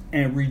into us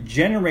and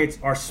regenerates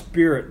our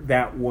spirit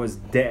that was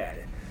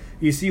dead.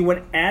 You see,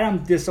 when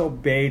Adam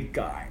disobeyed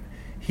God,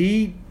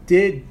 he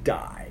did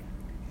die.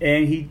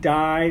 And he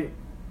died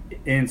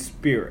in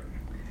spirit.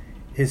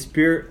 His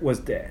spirit was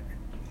dead.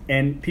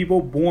 And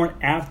people born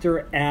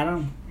after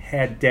Adam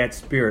had dead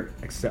spirit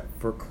except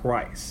for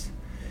Christ.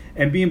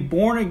 And being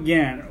born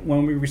again,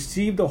 when we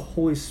receive the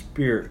Holy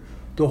Spirit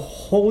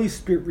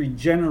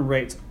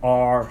regenerates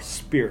our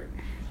spirit.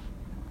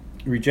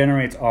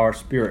 Regenerates our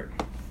spirit.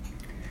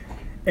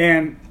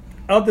 And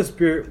of the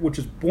Spirit, which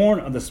is born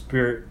of the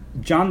Spirit,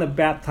 John the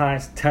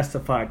Baptist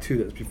testified to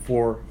this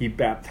before he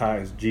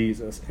baptized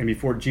Jesus and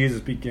before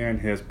Jesus began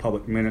his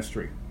public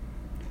ministry.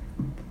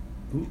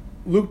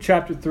 Luke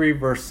chapter 3,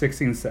 verse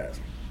 16 says,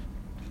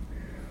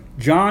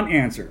 John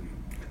answered,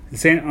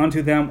 saying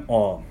unto them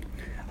all,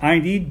 I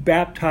indeed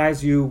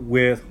baptize you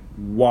with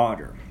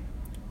water,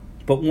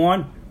 but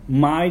one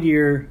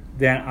mightier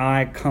than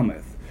I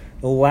cometh,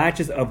 the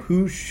latches of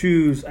whose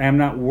shoes I am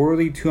not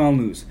worthy to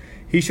unloose.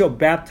 He shall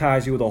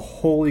baptize you with the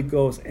Holy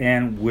Ghost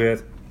and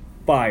with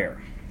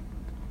fire.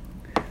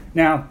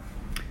 Now,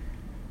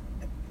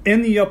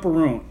 in the upper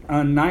room,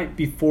 on the night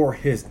before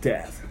his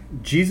death,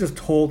 Jesus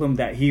told them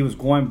that he was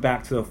going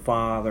back to the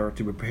Father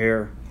to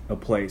prepare a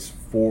place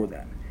for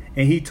them.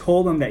 And he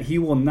told them that he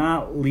will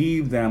not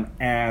leave them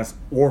as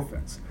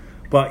orphans,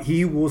 but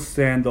he will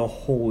send the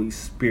Holy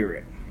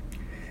Spirit.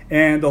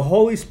 And the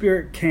Holy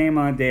Spirit came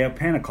on the day of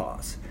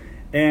Pentecost.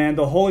 And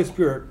the Holy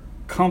Spirit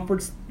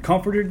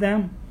comforted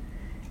them.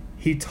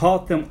 He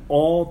taught them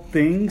all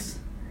things.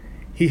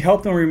 He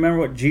helped them remember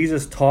what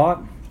Jesus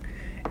taught.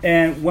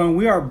 And when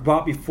we are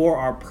brought before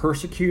our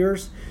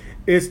persecutors,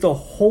 it's the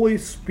Holy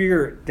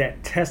Spirit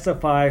that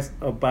testifies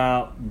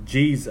about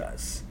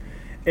Jesus.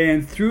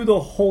 And through the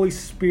Holy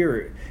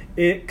Spirit,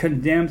 it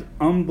condemns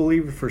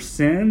unbelievers for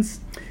sins.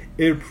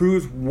 It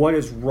proves what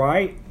is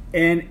right.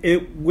 And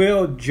it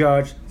will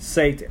judge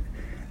Satan.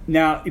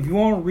 Now, if you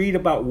want to read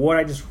about what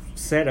I just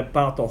said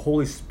about the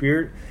Holy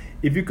Spirit,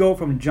 if you go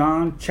from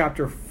John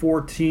chapter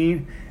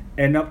 14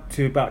 and up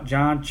to about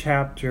John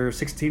chapter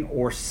 16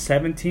 or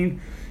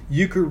 17,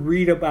 you could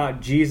read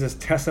about Jesus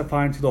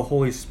testifying to the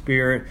Holy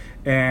Spirit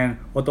and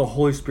what the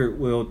Holy Spirit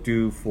will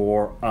do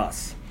for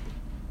us.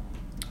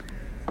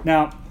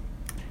 Now,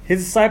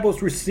 his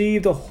disciples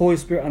received the Holy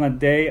Spirit on the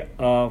day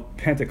of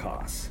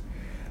Pentecost.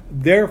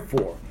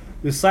 Therefore,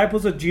 the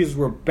disciples of Jesus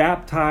were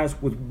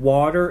baptized with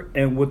water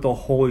and with the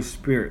Holy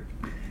Spirit.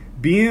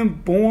 Being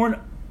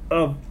born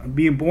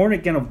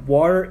again of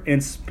water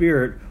and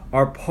spirit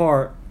are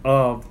part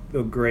of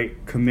the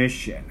Great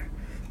Commission.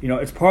 You know,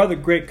 it's part of the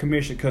Great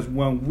Commission because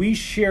when we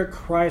share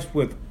Christ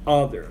with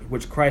others,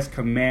 which Christ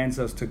commands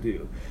us to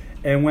do,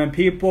 and when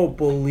people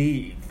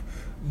believe,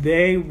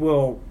 they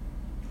will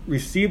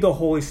receive the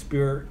Holy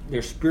Spirit,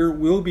 their spirit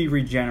will be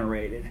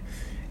regenerated,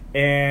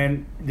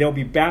 and they'll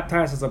be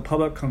baptized as a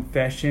public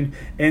confession,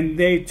 and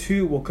they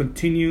too will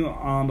continue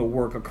on the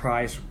work of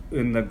Christ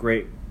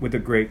with the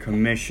Great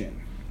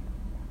Commission.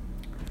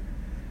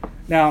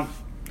 Now,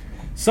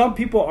 some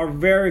people are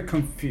very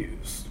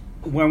confused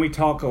when we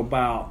talk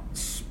about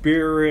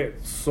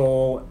spirit,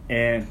 soul,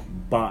 and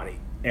body.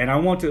 And I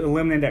want to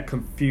eliminate that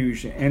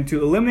confusion. And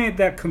to eliminate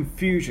that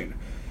confusion,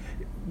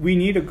 we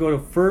need to go to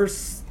 1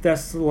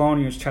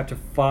 Thessalonians chapter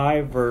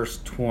 5,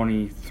 verse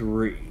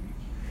 23.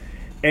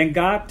 And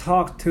God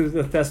talks to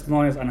the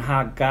Thessalonians on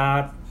how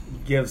God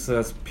gives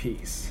us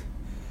peace.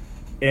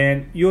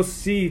 And you'll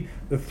see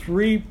the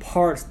three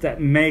parts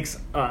that makes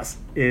us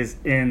is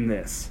in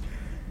this.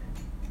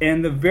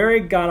 And the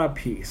very God of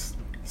peace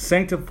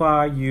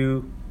sanctify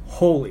you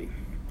wholly.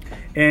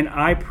 And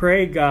I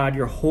pray, God,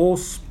 your whole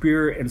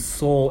spirit and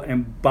soul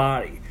and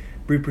body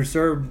be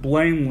preserved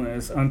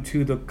blameless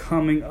unto the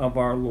coming of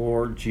our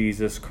Lord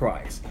Jesus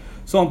Christ.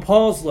 So in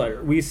Paul's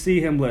letter, we see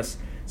him list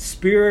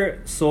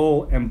spirit,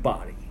 soul, and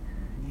body.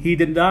 He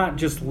did not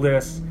just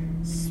list...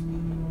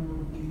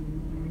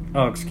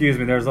 Oh, excuse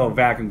me, there's a little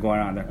vacuum going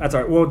on there. That's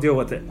all right, we'll deal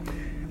with it.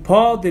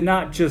 Paul did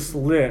not just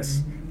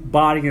list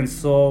body and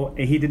soul,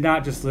 and he did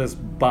not just list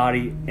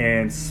body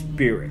and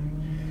spirit.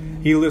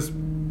 He lists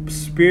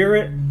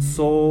spirit,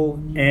 soul,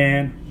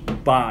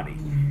 and body.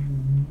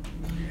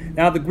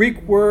 Now, the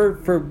Greek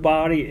word for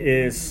body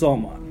is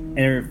soma, and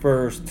it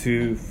refers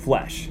to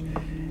flesh.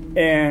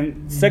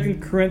 And 2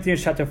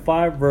 Corinthians chapter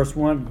 5, verse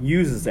 1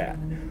 uses that.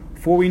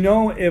 For we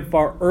know if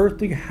our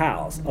earthly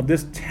house of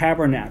this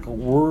tabernacle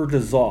were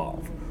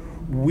dissolved,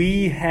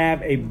 we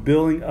have a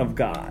building of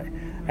God,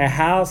 a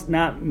house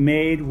not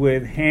made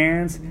with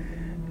hands,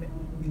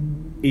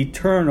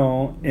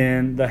 eternal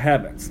in the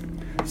heavens.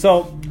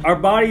 So our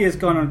body is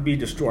going to be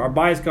destroyed. Our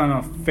body is going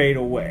to fade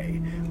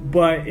away.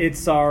 But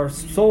it's our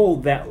soul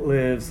that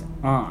lives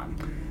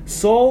on.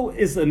 Soul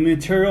is a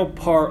material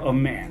part of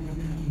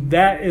man.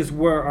 That is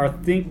where our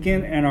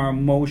thinking and our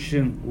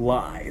emotion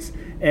lies.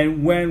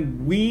 And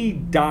when we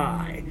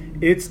die,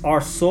 it's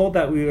our soul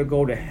that will either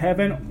go to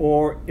heaven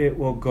or it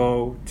will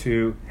go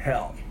to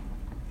hell.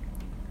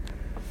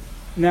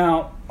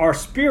 Now, our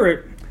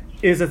spirit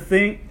is a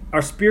thing.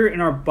 Our spirit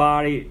and our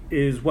body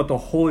is what the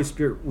Holy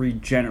Spirit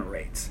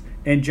regenerates.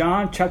 In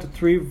John chapter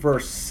 3,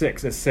 verse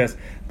 6, it says,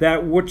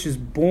 that which is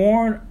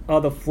born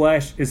of the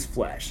flesh is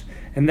flesh,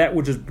 and that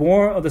which is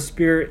born of the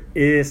Spirit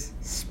is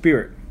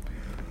spirit.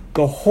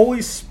 The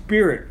Holy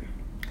Spirit,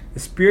 the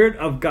Spirit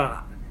of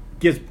God,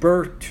 gives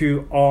birth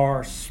to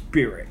our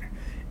spirit.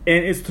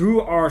 And it's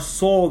through our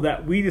soul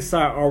that we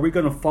decide, are we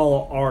going to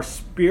follow our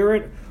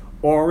spirit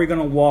or are we going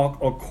to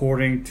walk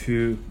according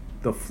to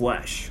the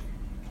flesh?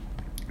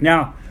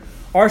 Now,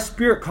 our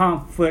spirit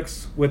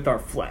conflicts with our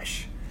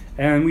flesh.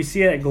 And we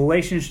see it at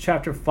Galatians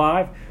chapter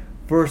 5,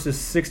 verses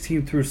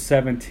 16 through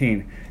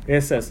 17.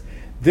 It says,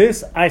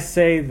 this I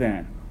say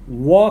then,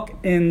 walk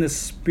in the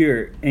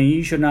Spirit, and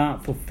ye shall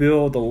not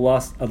fulfill the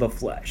lust of the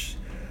flesh.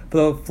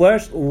 For the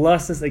flesh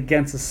lusteth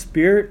against the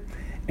Spirit,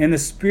 and the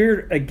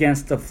Spirit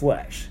against the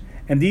flesh.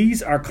 And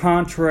these are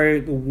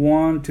contrary the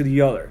one to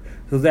the other,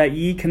 so that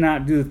ye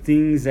cannot do the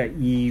things that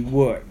ye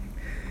would.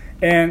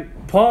 And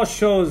Paul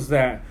shows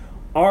that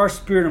our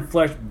spirit and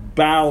flesh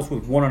battles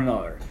with one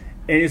another.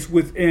 And it's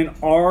within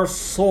our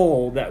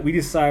soul that we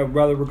decide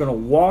whether we're going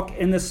to walk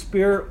in the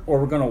Spirit or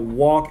we're going to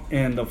walk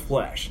in the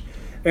flesh.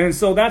 And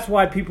so that's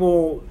why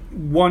people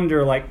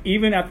wonder, like,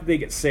 even after they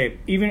get saved,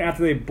 even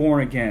after they're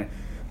born again,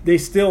 they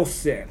still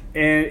sin.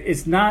 And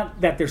it's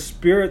not that their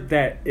spirit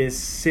that is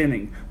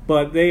sinning,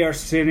 but they are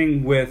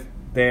sinning with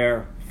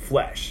their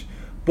flesh.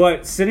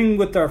 But sinning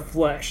with our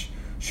flesh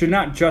should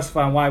not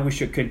justify why we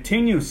should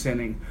continue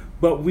sinning,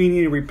 but we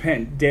need to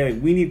repent daily.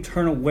 We need to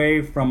turn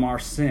away from our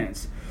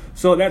sins.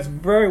 So that's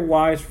very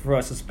wise for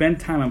us to spend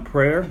time in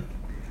prayer,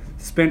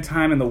 spend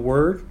time in the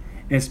Word,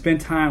 and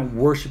spend time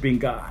worshiping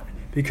God.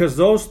 Because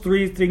those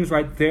three things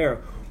right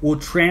there will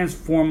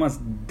transform us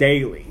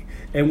daily.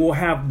 And we'll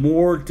have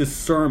more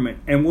discernment.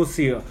 And we'll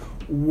see,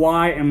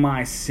 why am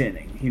I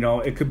sinning? You know,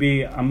 it could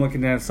be I'm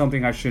looking at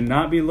something I should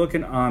not be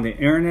looking on the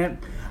internet.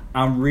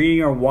 I'm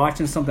reading or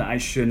watching something I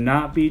should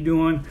not be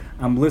doing.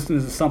 I'm listening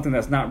to something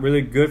that's not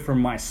really good for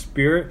my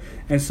spirit.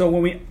 And so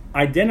when we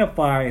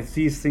identify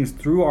these things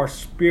through our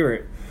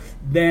spirit,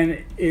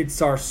 then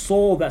it's our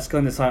soul that's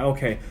going to decide,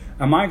 okay,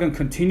 am I going to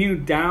continue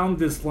down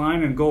this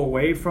line and go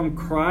away from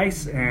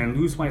Christ and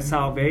lose my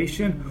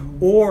salvation?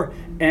 Or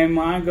am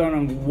I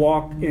going to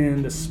walk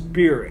in the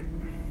Spirit?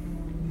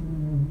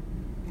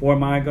 Or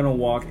am I going to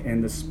walk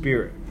in the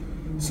Spirit?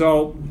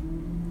 So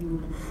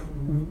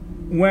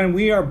when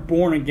we are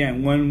born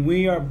again, when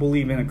we are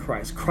believing in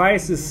Christ,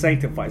 Christ is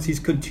sanctified. He's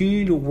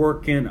continuing to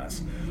work in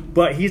us.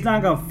 But he's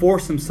not going to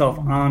force himself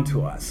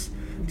onto us.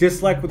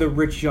 Just like with the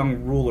rich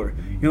young ruler.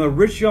 You know, the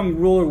rich young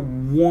ruler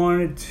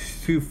wanted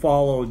to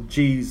follow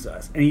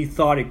Jesus. And he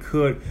thought he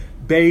could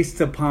based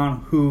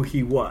upon who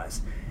he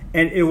was.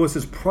 And it was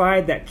his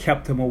pride that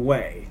kept him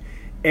away.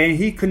 And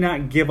he could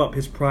not give up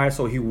his pride,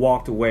 so he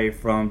walked away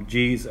from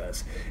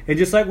Jesus. And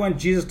just like when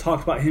Jesus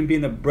talked about him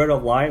being the bread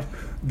of life,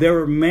 there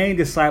were many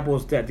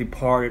disciples that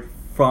departed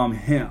from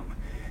him.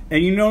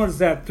 And you notice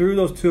that through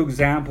those two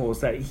examples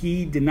that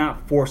he did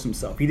not force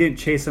himself. He didn't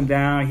chase him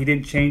down. He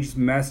didn't change his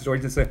message, or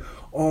he didn't say,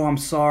 oh, I'm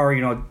sorry,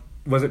 you know,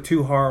 was it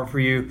too hard for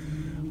you?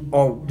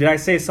 Oh, did I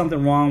say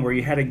something wrong where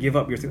you had to give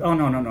up your thing? Oh,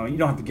 no, you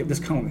don't have to give this.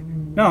 Come with me.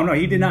 No,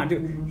 he did not do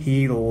it.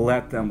 He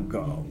let them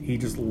go. He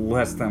just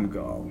lets them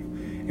go.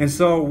 And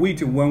so we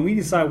too, when we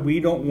decide we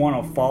don't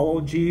want to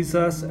follow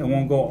Jesus and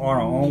won't go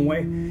our own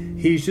way,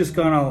 he's just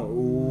going to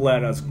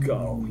let us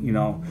go, you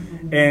know.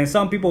 And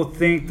some people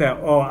think that,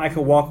 oh, I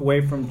could walk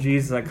away from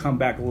Jesus, I come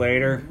back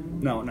later.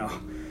 No.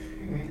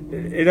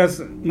 it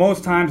doesn't.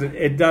 Most times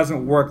it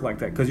doesn't work like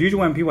that, because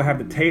usually when people have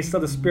the taste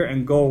of the Spirit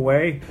and go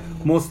away,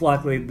 most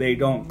likely they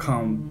don't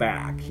come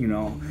back.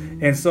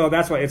 And so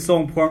that's why it's so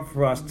important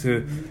for us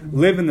to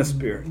live in the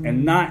Spirit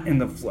and not in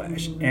the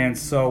flesh. And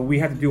so we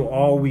have to do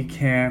all we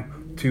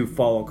can to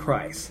follow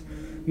Christ.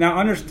 Now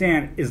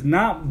understand, it's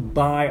not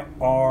by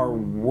our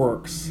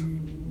works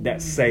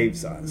that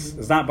saves us.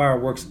 It's not by our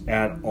works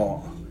at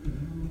all.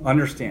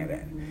 Understand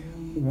that.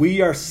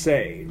 We are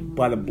saved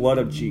by the blood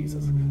of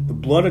Jesus. The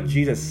blood of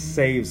Jesus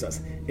saves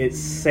us. It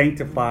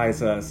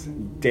sanctifies us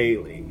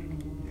daily.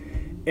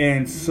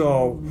 And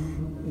so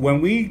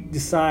when we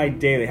decide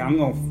daily, I'm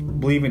going to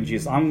believe in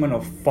Jesus, I'm going to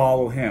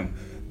follow him,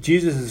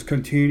 Jesus is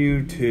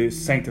continuing to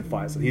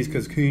sanctify us. He's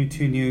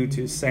continuing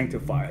to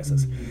sanctify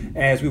us.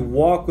 As we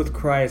walk with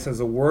Christ, as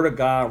the Word of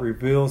God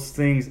reveals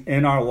things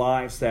in our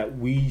lives that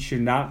we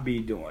should not be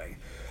doing,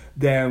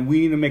 then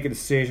we need to make a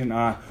decision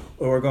on,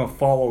 are we going to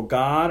follow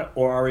God,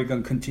 or are we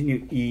going to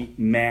continue to eat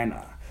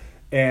manna?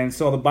 And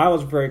so the Bible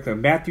is very clear.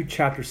 Matthew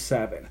chapter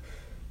 7,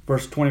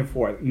 verse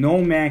 24.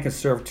 No man can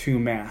serve two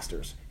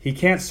masters. He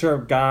can't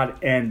serve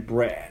God and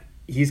bread.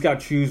 He's got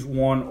to choose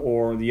one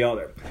or the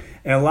other.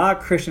 And a lot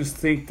of Christians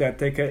think that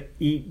they could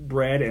eat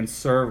bread and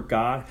serve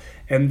God.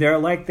 And they're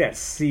like that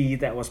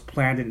seed that was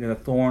planted in the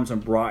thorns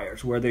and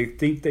briars, where they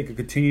think they could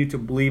continue to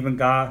believe in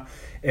God.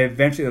 And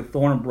eventually the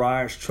thorn and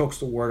briars chokes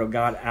the Word of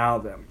God out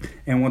of them.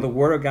 And when the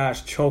Word of God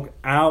is choked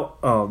out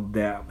of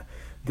them,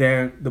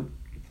 then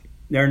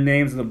their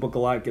names in the book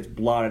of life gets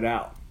blotted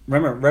out.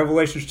 Remember,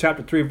 Revelation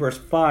chapter 3, verse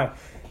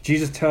 5,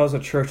 Jesus tells the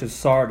church of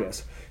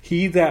Sardis,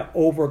 he that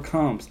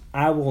overcomes,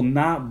 I will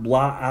not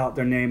blot out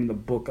their name in the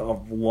book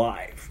of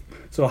life.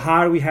 So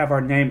how do we have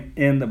our name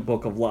in the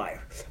book of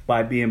life?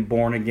 By being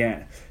born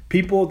again.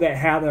 People that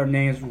have their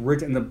names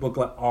written in the book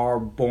of life are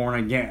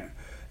born again.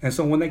 And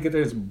so when they get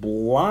this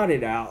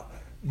blotted out,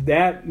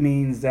 that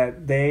means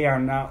that they are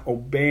not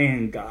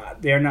obeying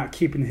God. They are not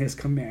keeping his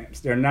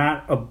commandments. They're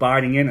not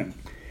abiding in him.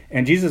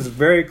 And Jesus is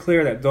very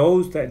clear that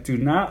those that do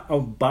not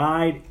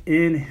abide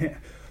in him,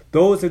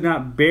 those that do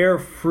not bear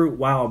fruit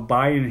while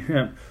abiding in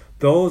him,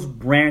 those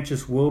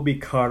branches will be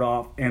cut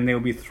off and they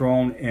will be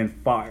thrown in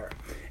fire.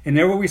 And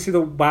there where we see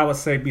the Bible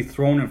say be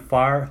thrown in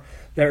fire,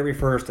 that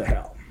refers to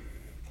hell.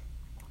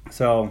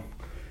 So,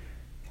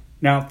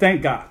 now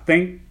thank God.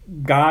 Thank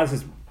God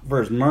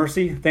for his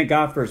mercy. Thank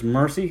God for his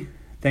mercy.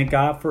 Thank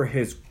God for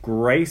his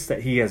grace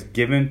that he has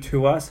given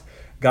to us.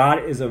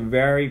 God is a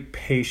very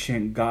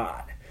patient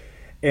God.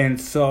 And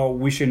so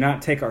we should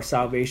not take our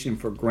salvation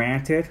for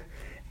granted.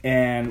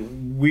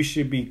 And we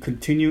should be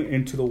continuing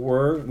into the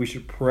Word. We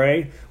should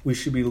pray. We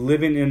should be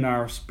living in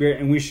our spirit.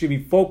 And we should be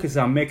focused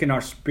on making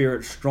our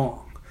spirit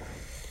strong.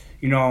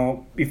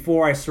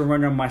 Before I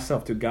surrendered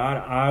myself to God,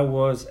 I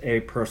was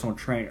a personal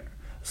trainer.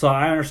 So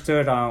I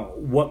understood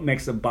what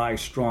makes the body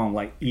strong,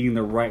 like eating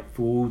the right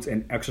foods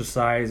and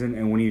exercising.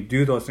 And when you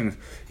do those things,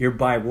 your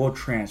body will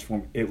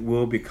transform. It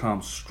will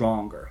become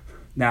stronger.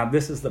 Now,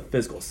 this is the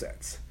physical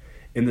sense.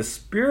 In the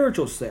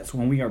spiritual sense,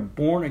 when we are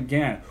born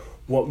again,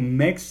 what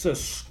makes us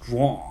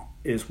strong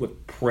is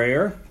with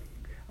prayer.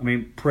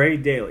 Pray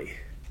daily.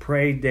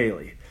 Pray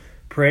daily.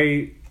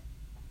 Pray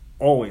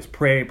always.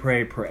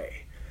 Pray.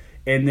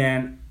 And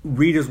then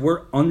read his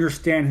word,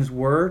 understand his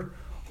word.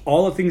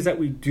 All the things that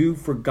we do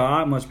for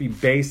God must be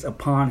based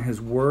upon his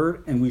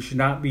word, and we should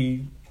not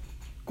be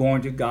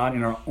going to God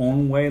in our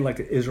own way like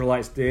the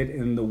Israelites did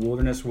in the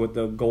wilderness with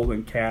the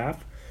golden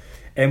calf.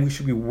 And we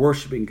should be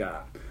worshiping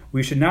God.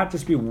 We should not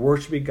just be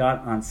worshiping God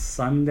on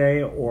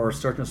Sunday or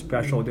certain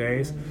special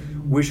days.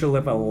 We should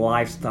live a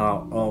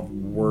lifestyle of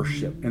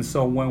worship. And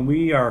so when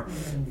we are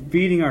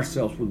feeding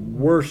ourselves with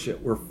worship,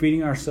 we're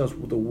feeding ourselves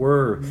with the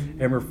Word,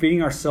 and we're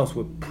feeding ourselves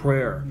with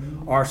prayer,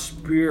 our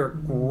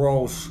spirit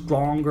grows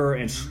stronger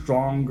and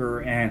stronger,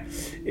 and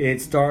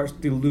it starts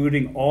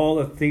diluting all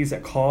the things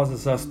that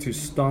causes us to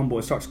stumble.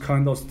 It starts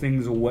cutting those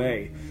things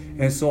away.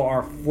 And so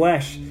our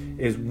flesh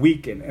is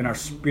weakened and our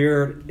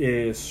spirit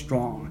is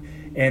strong.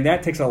 And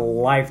that takes a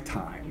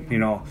lifetime.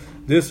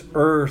 This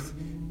earth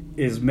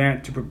is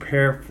meant to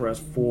prepare for us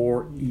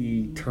for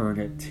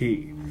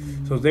eternity.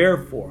 So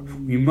therefore,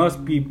 we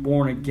must be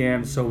born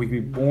again so we can be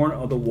born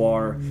of the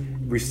water,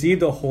 receive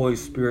the Holy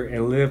Spirit,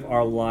 and live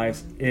our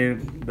lives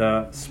in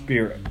the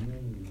Spirit.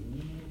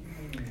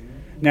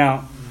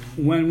 Now,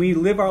 when we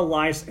live our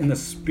lives in the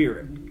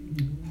Spirit,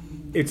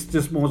 it's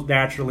just most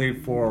naturally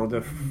for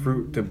the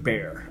fruit to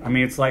bear.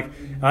 It's like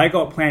I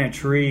go plant a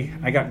tree,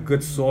 I got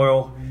good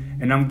soil,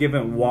 and I'm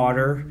giving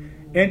water.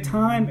 In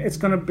time, it's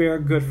going to bear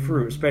good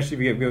fruit. Especially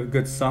if you have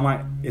good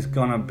sunlight, it's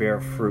going to bear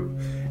fruit.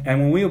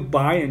 And when we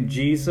abide in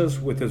Jesus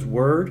with his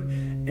word,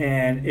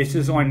 and it's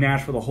just only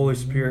natural for the Holy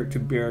Spirit to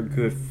bear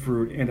good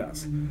fruit in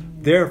us.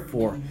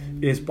 Therefore,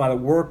 it's by the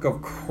work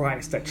of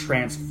Christ that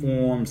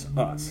transforms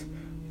us.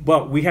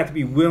 But we have to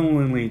be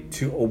willingly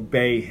to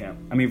obey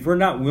him. If we're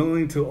not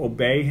willing to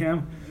obey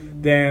him,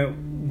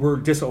 then we're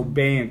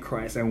disobeying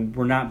Christ and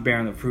we're not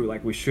bearing the fruit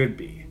like we should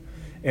be.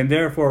 And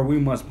therefore, we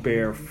must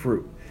bear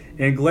fruit.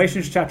 In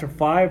Galatians chapter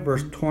 5,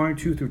 verse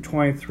 22 through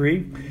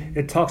 23,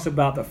 it talks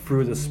about the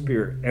fruit of the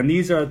Spirit. And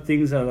these are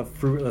things that are the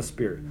fruit of the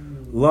Spirit.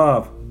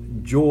 Love,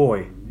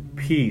 joy,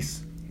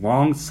 peace,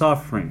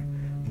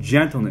 long-suffering,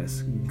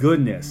 gentleness,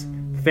 goodness,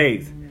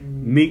 faith,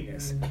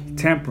 meekness,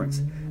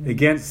 temperance.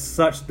 Against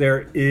such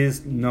there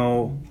is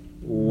no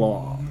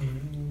law.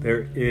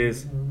 There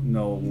is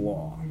no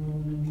law.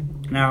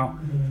 Now,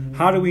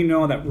 how do we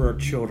know that we're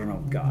children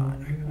of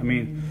God? I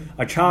mean,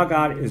 a child of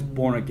God is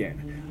born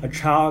again. A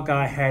child of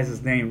God has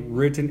his name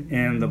written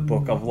in the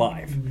book of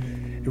life.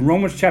 In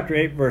Romans chapter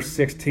 8, verse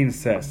 16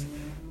 says,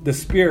 the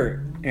Spirit,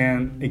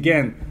 and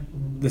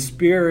again, the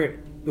Spirit,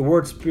 the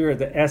word Spirit,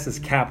 the S is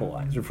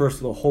capitalized, refers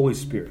to the Holy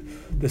Spirit.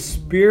 The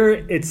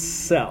Spirit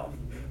itself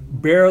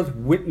bears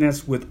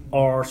witness with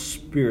our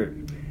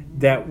spirit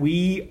that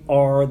we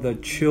are the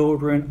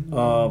children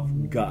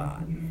of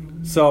God.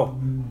 So,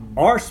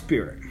 our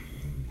spirit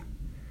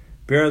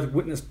bears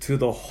witness to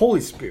the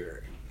Holy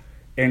Spirit,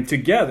 and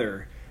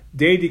together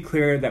they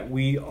declare that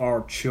we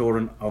are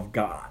children of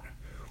God.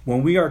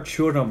 When we are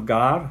children of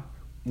God,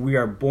 we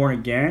are born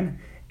again,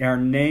 and our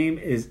name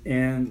is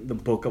in the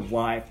book of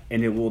life,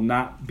 and it will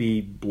not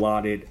be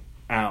blotted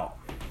out.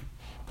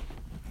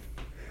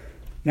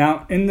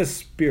 Now, in the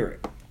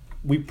Spirit,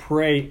 we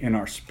pray in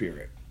our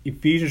spirit.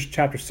 Ephesians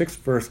chapter 6,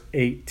 verse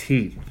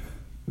 18.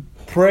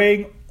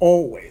 Praying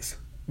always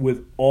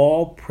with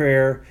all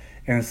prayer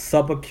and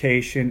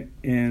supplication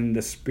in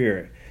the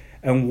Spirit,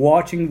 and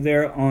watching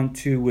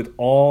thereunto with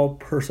all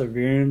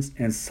perseverance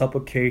and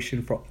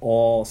supplication for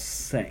all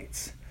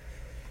saints.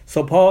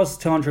 So Paul is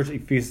telling church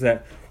Ephesians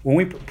that when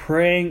we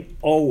praying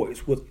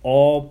always with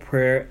all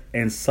prayer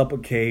and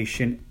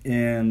supplication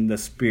in the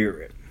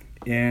Spirit,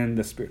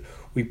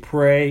 we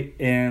pray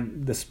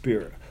in the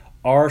Spirit.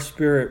 Our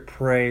spirit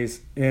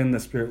prays in the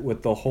Spirit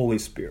with the Holy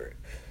Spirit.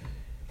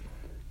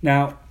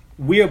 Now,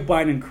 we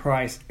abide in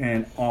Christ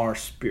and our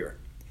spirit.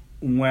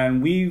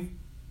 When we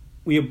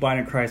abide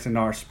in Christ and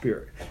our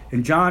spirit.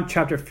 In John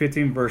chapter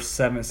 15, verse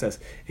 7, it says,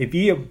 if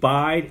ye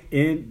abide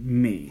in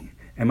me,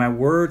 and my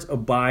words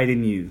abide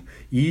in you,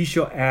 ye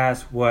shall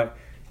ask what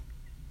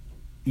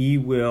ye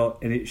will,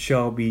 and it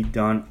shall be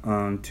done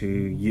unto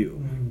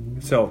you.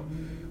 So,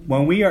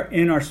 when we are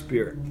in our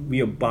spirit, we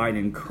abide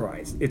in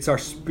Christ. It's our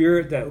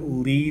spirit that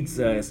leads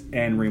us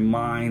and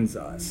reminds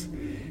us.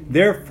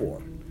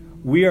 Therefore,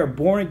 we are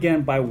born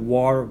again by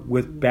water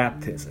with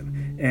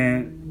baptism,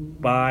 and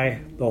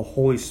by the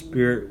Holy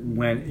Spirit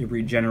when it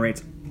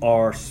regenerates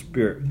our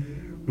spirit.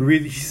 We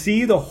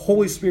receive the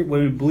Holy Spirit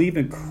when we believe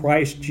in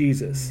Christ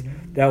Jesus,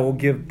 that will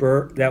give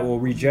birth, that will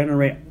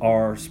regenerate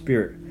our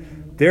spirit.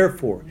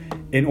 Therefore,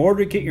 in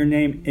order to get your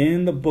name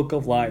in the book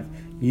of life,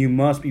 you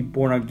must be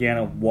born again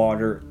of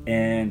water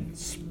and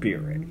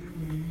spirit.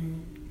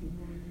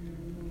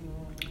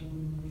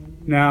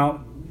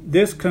 Now,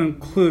 this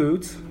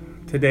concludes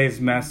today's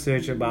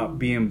message about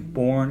being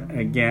born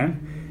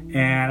again.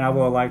 And I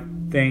would like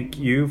to thank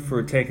you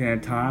for taking the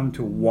time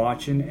to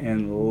watching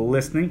and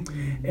listening.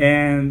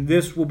 And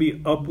this will be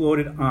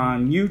uploaded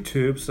on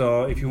YouTube,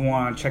 so if you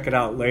want to check it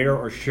out later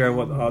or share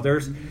with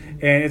others.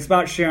 And it's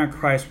about sharing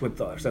Christ with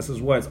others. This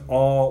is what it's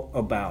all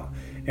about.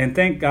 And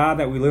thank God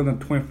that we live in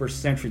the 21st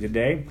century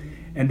today,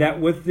 and that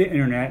with the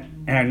internet,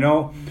 and I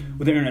know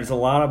with the internet there's a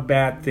lot of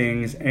bad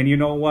things, and you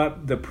know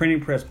what? The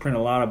printing press printed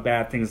a lot of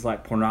bad things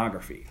like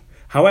pornography.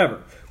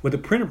 However, with the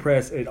printing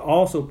press, it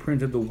also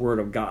printed the Word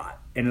of God,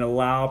 and it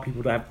allowed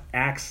people to have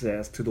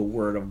access to the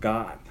Word of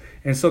God.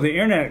 And so the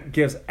internet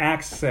gives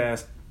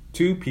access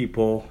to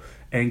people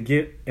and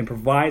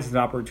provides an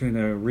opportunity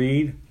to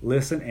read,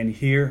 listen, and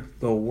hear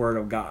the Word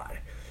of God.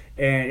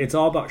 And it's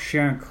all about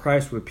sharing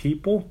Christ with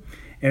people.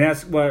 And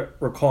that's what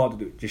we're called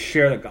to do, to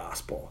share the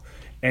gospel.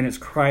 And it's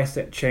Christ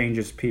that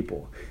changes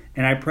people.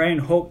 And I pray and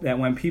hope that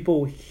when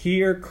people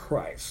hear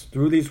Christ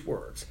through these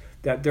words,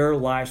 that their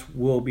lives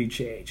will be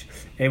changed.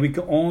 And we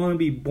can only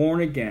be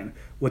born again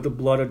with the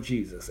blood of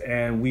Jesus.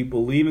 And we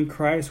believe in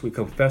Christ. We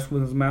confess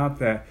with his mouth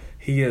that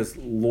he is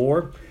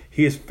Lord.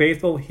 He is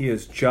faithful. He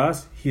is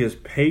just. He is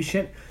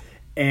patient.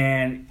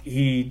 And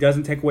he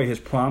doesn't take away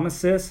his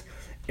promises.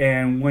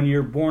 And when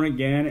you're born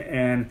again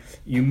and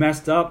you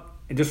messed up,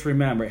 and just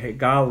remember, hey,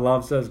 God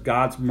loves us.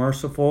 God's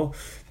merciful.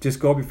 Just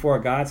go before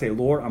God, say,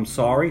 Lord, I'm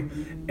sorry,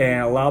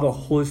 and allow the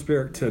Holy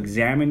Spirit to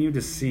examine you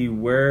to see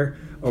where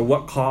or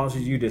what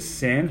causes you to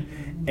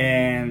sin,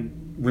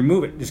 and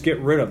remove it. Just get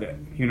rid of it.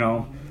 You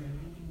know,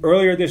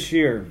 earlier this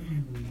year,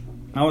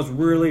 I was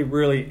really,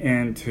 really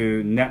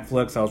into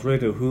Netflix. I was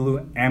really into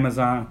Hulu,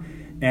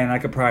 Amazon, and I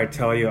could probably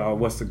tell you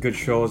what's the good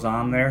shows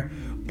on there.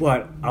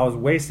 But I was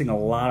wasting a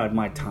lot of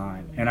my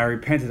time, and I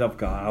repented of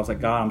God. I was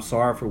like, God, I'm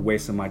sorry for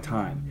wasting my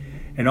time.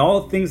 And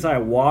all the things I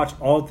watched,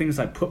 all the things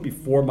I put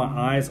before my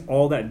eyes,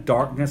 all that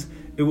darkness,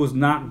 it was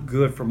not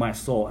good for my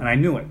soul. And I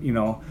knew it, you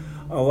know.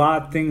 A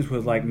lot of things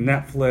with like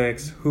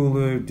Netflix,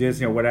 Hulu,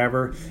 Disney, or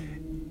whatever,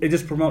 it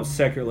just promotes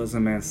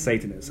secularism and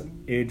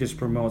Satanism. It just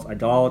promotes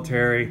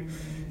idolatry.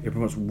 It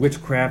promotes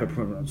witchcraft. It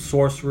promotes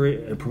sorcery.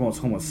 It promotes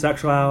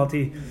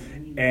homosexuality.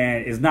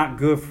 And it's not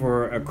good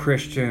for a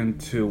Christian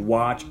to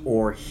watch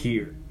or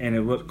hear. And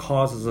it what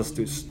causes us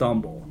to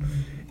stumble.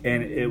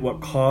 And it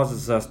what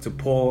causes us to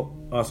pull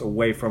us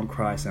away from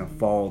Christ and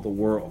follow the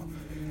world.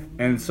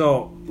 And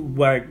so,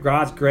 by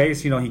God's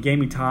grace, He gave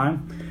me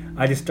time.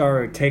 I just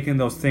started taking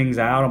those things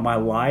out of my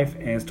life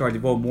and started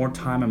devoting more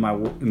time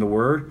in the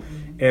Word.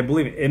 And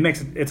believe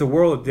it, it's a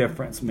world of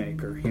difference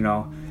maker,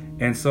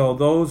 And so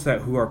those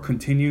who are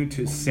continuing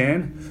to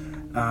sin,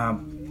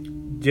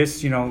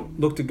 just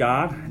look to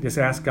God. Just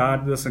ask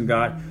God, listen,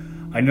 God,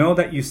 I know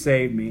that you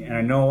saved me, and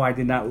I know I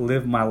did not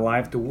live my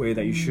life the way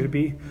that you should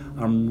be.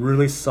 I'm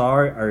really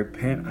sorry. I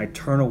repent. I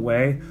turn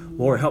away.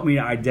 Lord, help me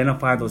to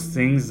identify those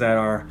things that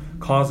are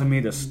causing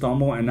me to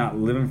stumble and not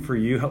living for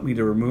you. Help me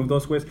to remove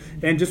those ways,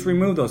 and just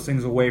remove those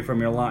things away from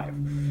your life.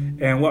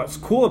 And what's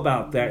cool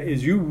about that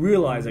is you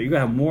realize that you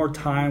have more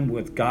time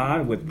with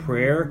God, with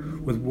prayer,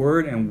 with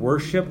word and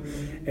worship.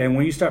 And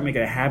when you start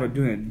making a habit of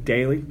doing it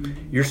daily,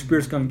 your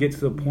spirit's going to get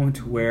to the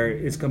point where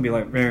it's going to be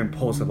like very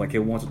impulsive, like it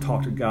wants to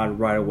talk to God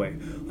right away.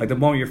 Like the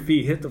moment your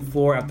feet hit the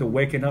floor after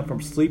waking up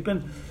from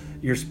sleeping,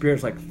 your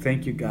spirit's like,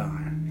 thank you,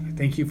 God.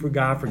 Thank you for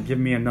God for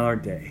giving me another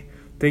day.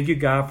 Thank you,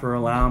 God, for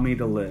allowing me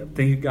to live.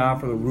 Thank you,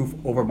 God, for the roof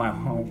over my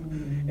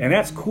home. And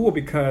that's cool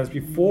because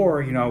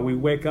before, we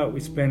wake up, we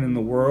spend in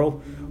the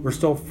world. We're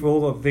so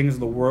full of things of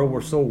the world.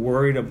 We're so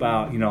worried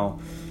about,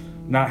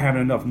 not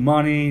having enough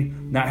money,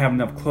 not having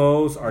enough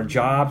clothes, our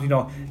jobs,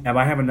 am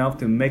I having enough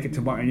to make it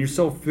tomorrow? And you're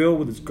so filled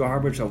with this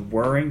garbage of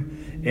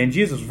worrying. And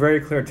Jesus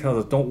very clear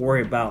tells us, don't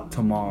worry about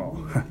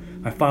tomorrow.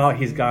 My Father,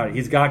 He's got it.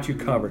 He's got you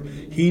covered.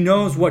 He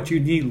knows what you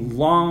need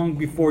long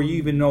before you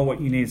even know what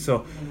you need.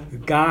 So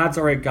God's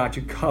already got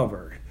you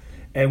covered.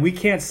 And we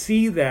can't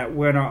see that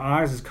when our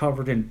eyes is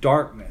covered in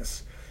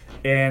darkness.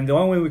 And the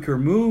only way we can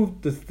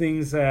remove the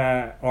things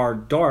that are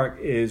dark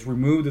is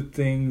remove the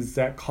things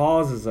that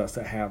causes us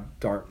to have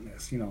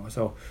darkness.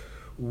 So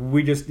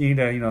we just need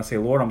to, say,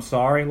 Lord, I'm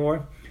sorry,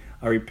 Lord.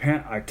 I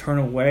repent. I turn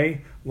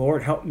away.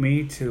 Lord, help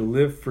me to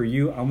live for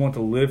you. I want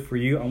to live for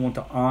you. I want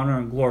to honor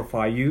and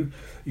glorify you.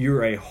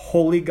 You're a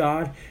holy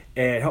God,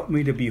 and help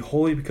me to be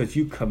holy because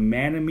you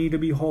commanded me to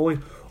be holy.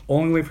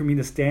 Only way for me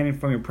to stand in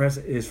front of your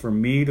presence is for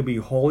me to be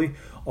holy.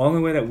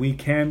 Only way that we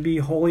can be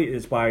holy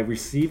is by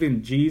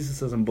receiving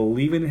Jesus and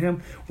believing in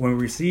Him. When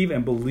we receive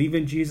and believe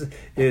in Jesus,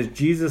 it is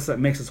Jesus that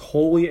makes us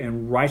holy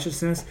and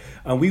righteousness.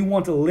 We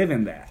want to live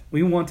in that.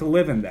 We want to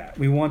live in that.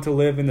 We want to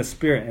live in the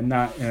Spirit and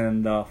not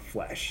in the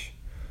flesh.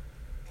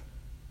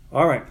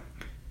 All right.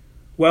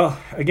 Well,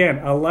 again,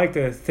 I'd like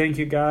to thank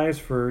you guys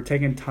for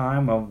taking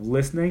time of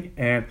listening.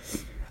 And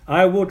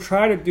I will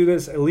try to do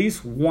this at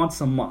least once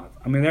a month.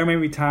 I mean, there may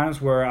be times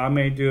where I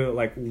may do it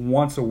like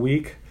once a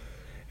week.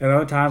 And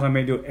other times I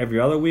may do it every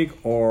other week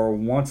or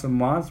once a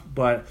month.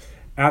 But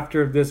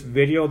after this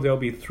video, there'll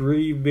be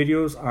 3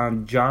 videos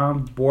on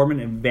John Boardman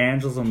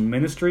Evangelism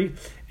Ministry.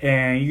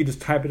 And you can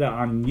just type it out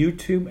on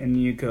YouTube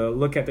and you can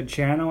look at the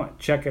channel,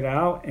 check it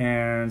out,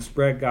 and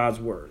spread God's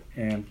word.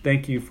 And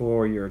thank you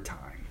for your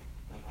time.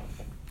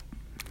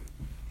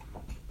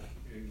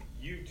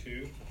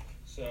 YouTube,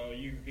 so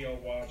you can be able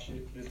to watch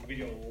this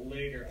video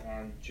later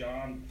on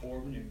John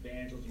Boardman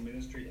Evangelism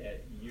Ministry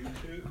at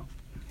YouTube.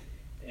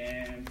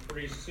 And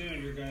pretty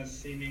soon you're going to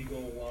see me go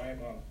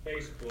live on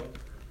Facebook.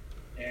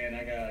 And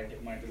I got to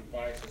get my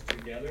devices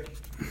together.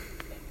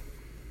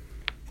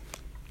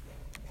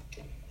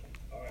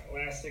 All right,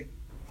 last thing.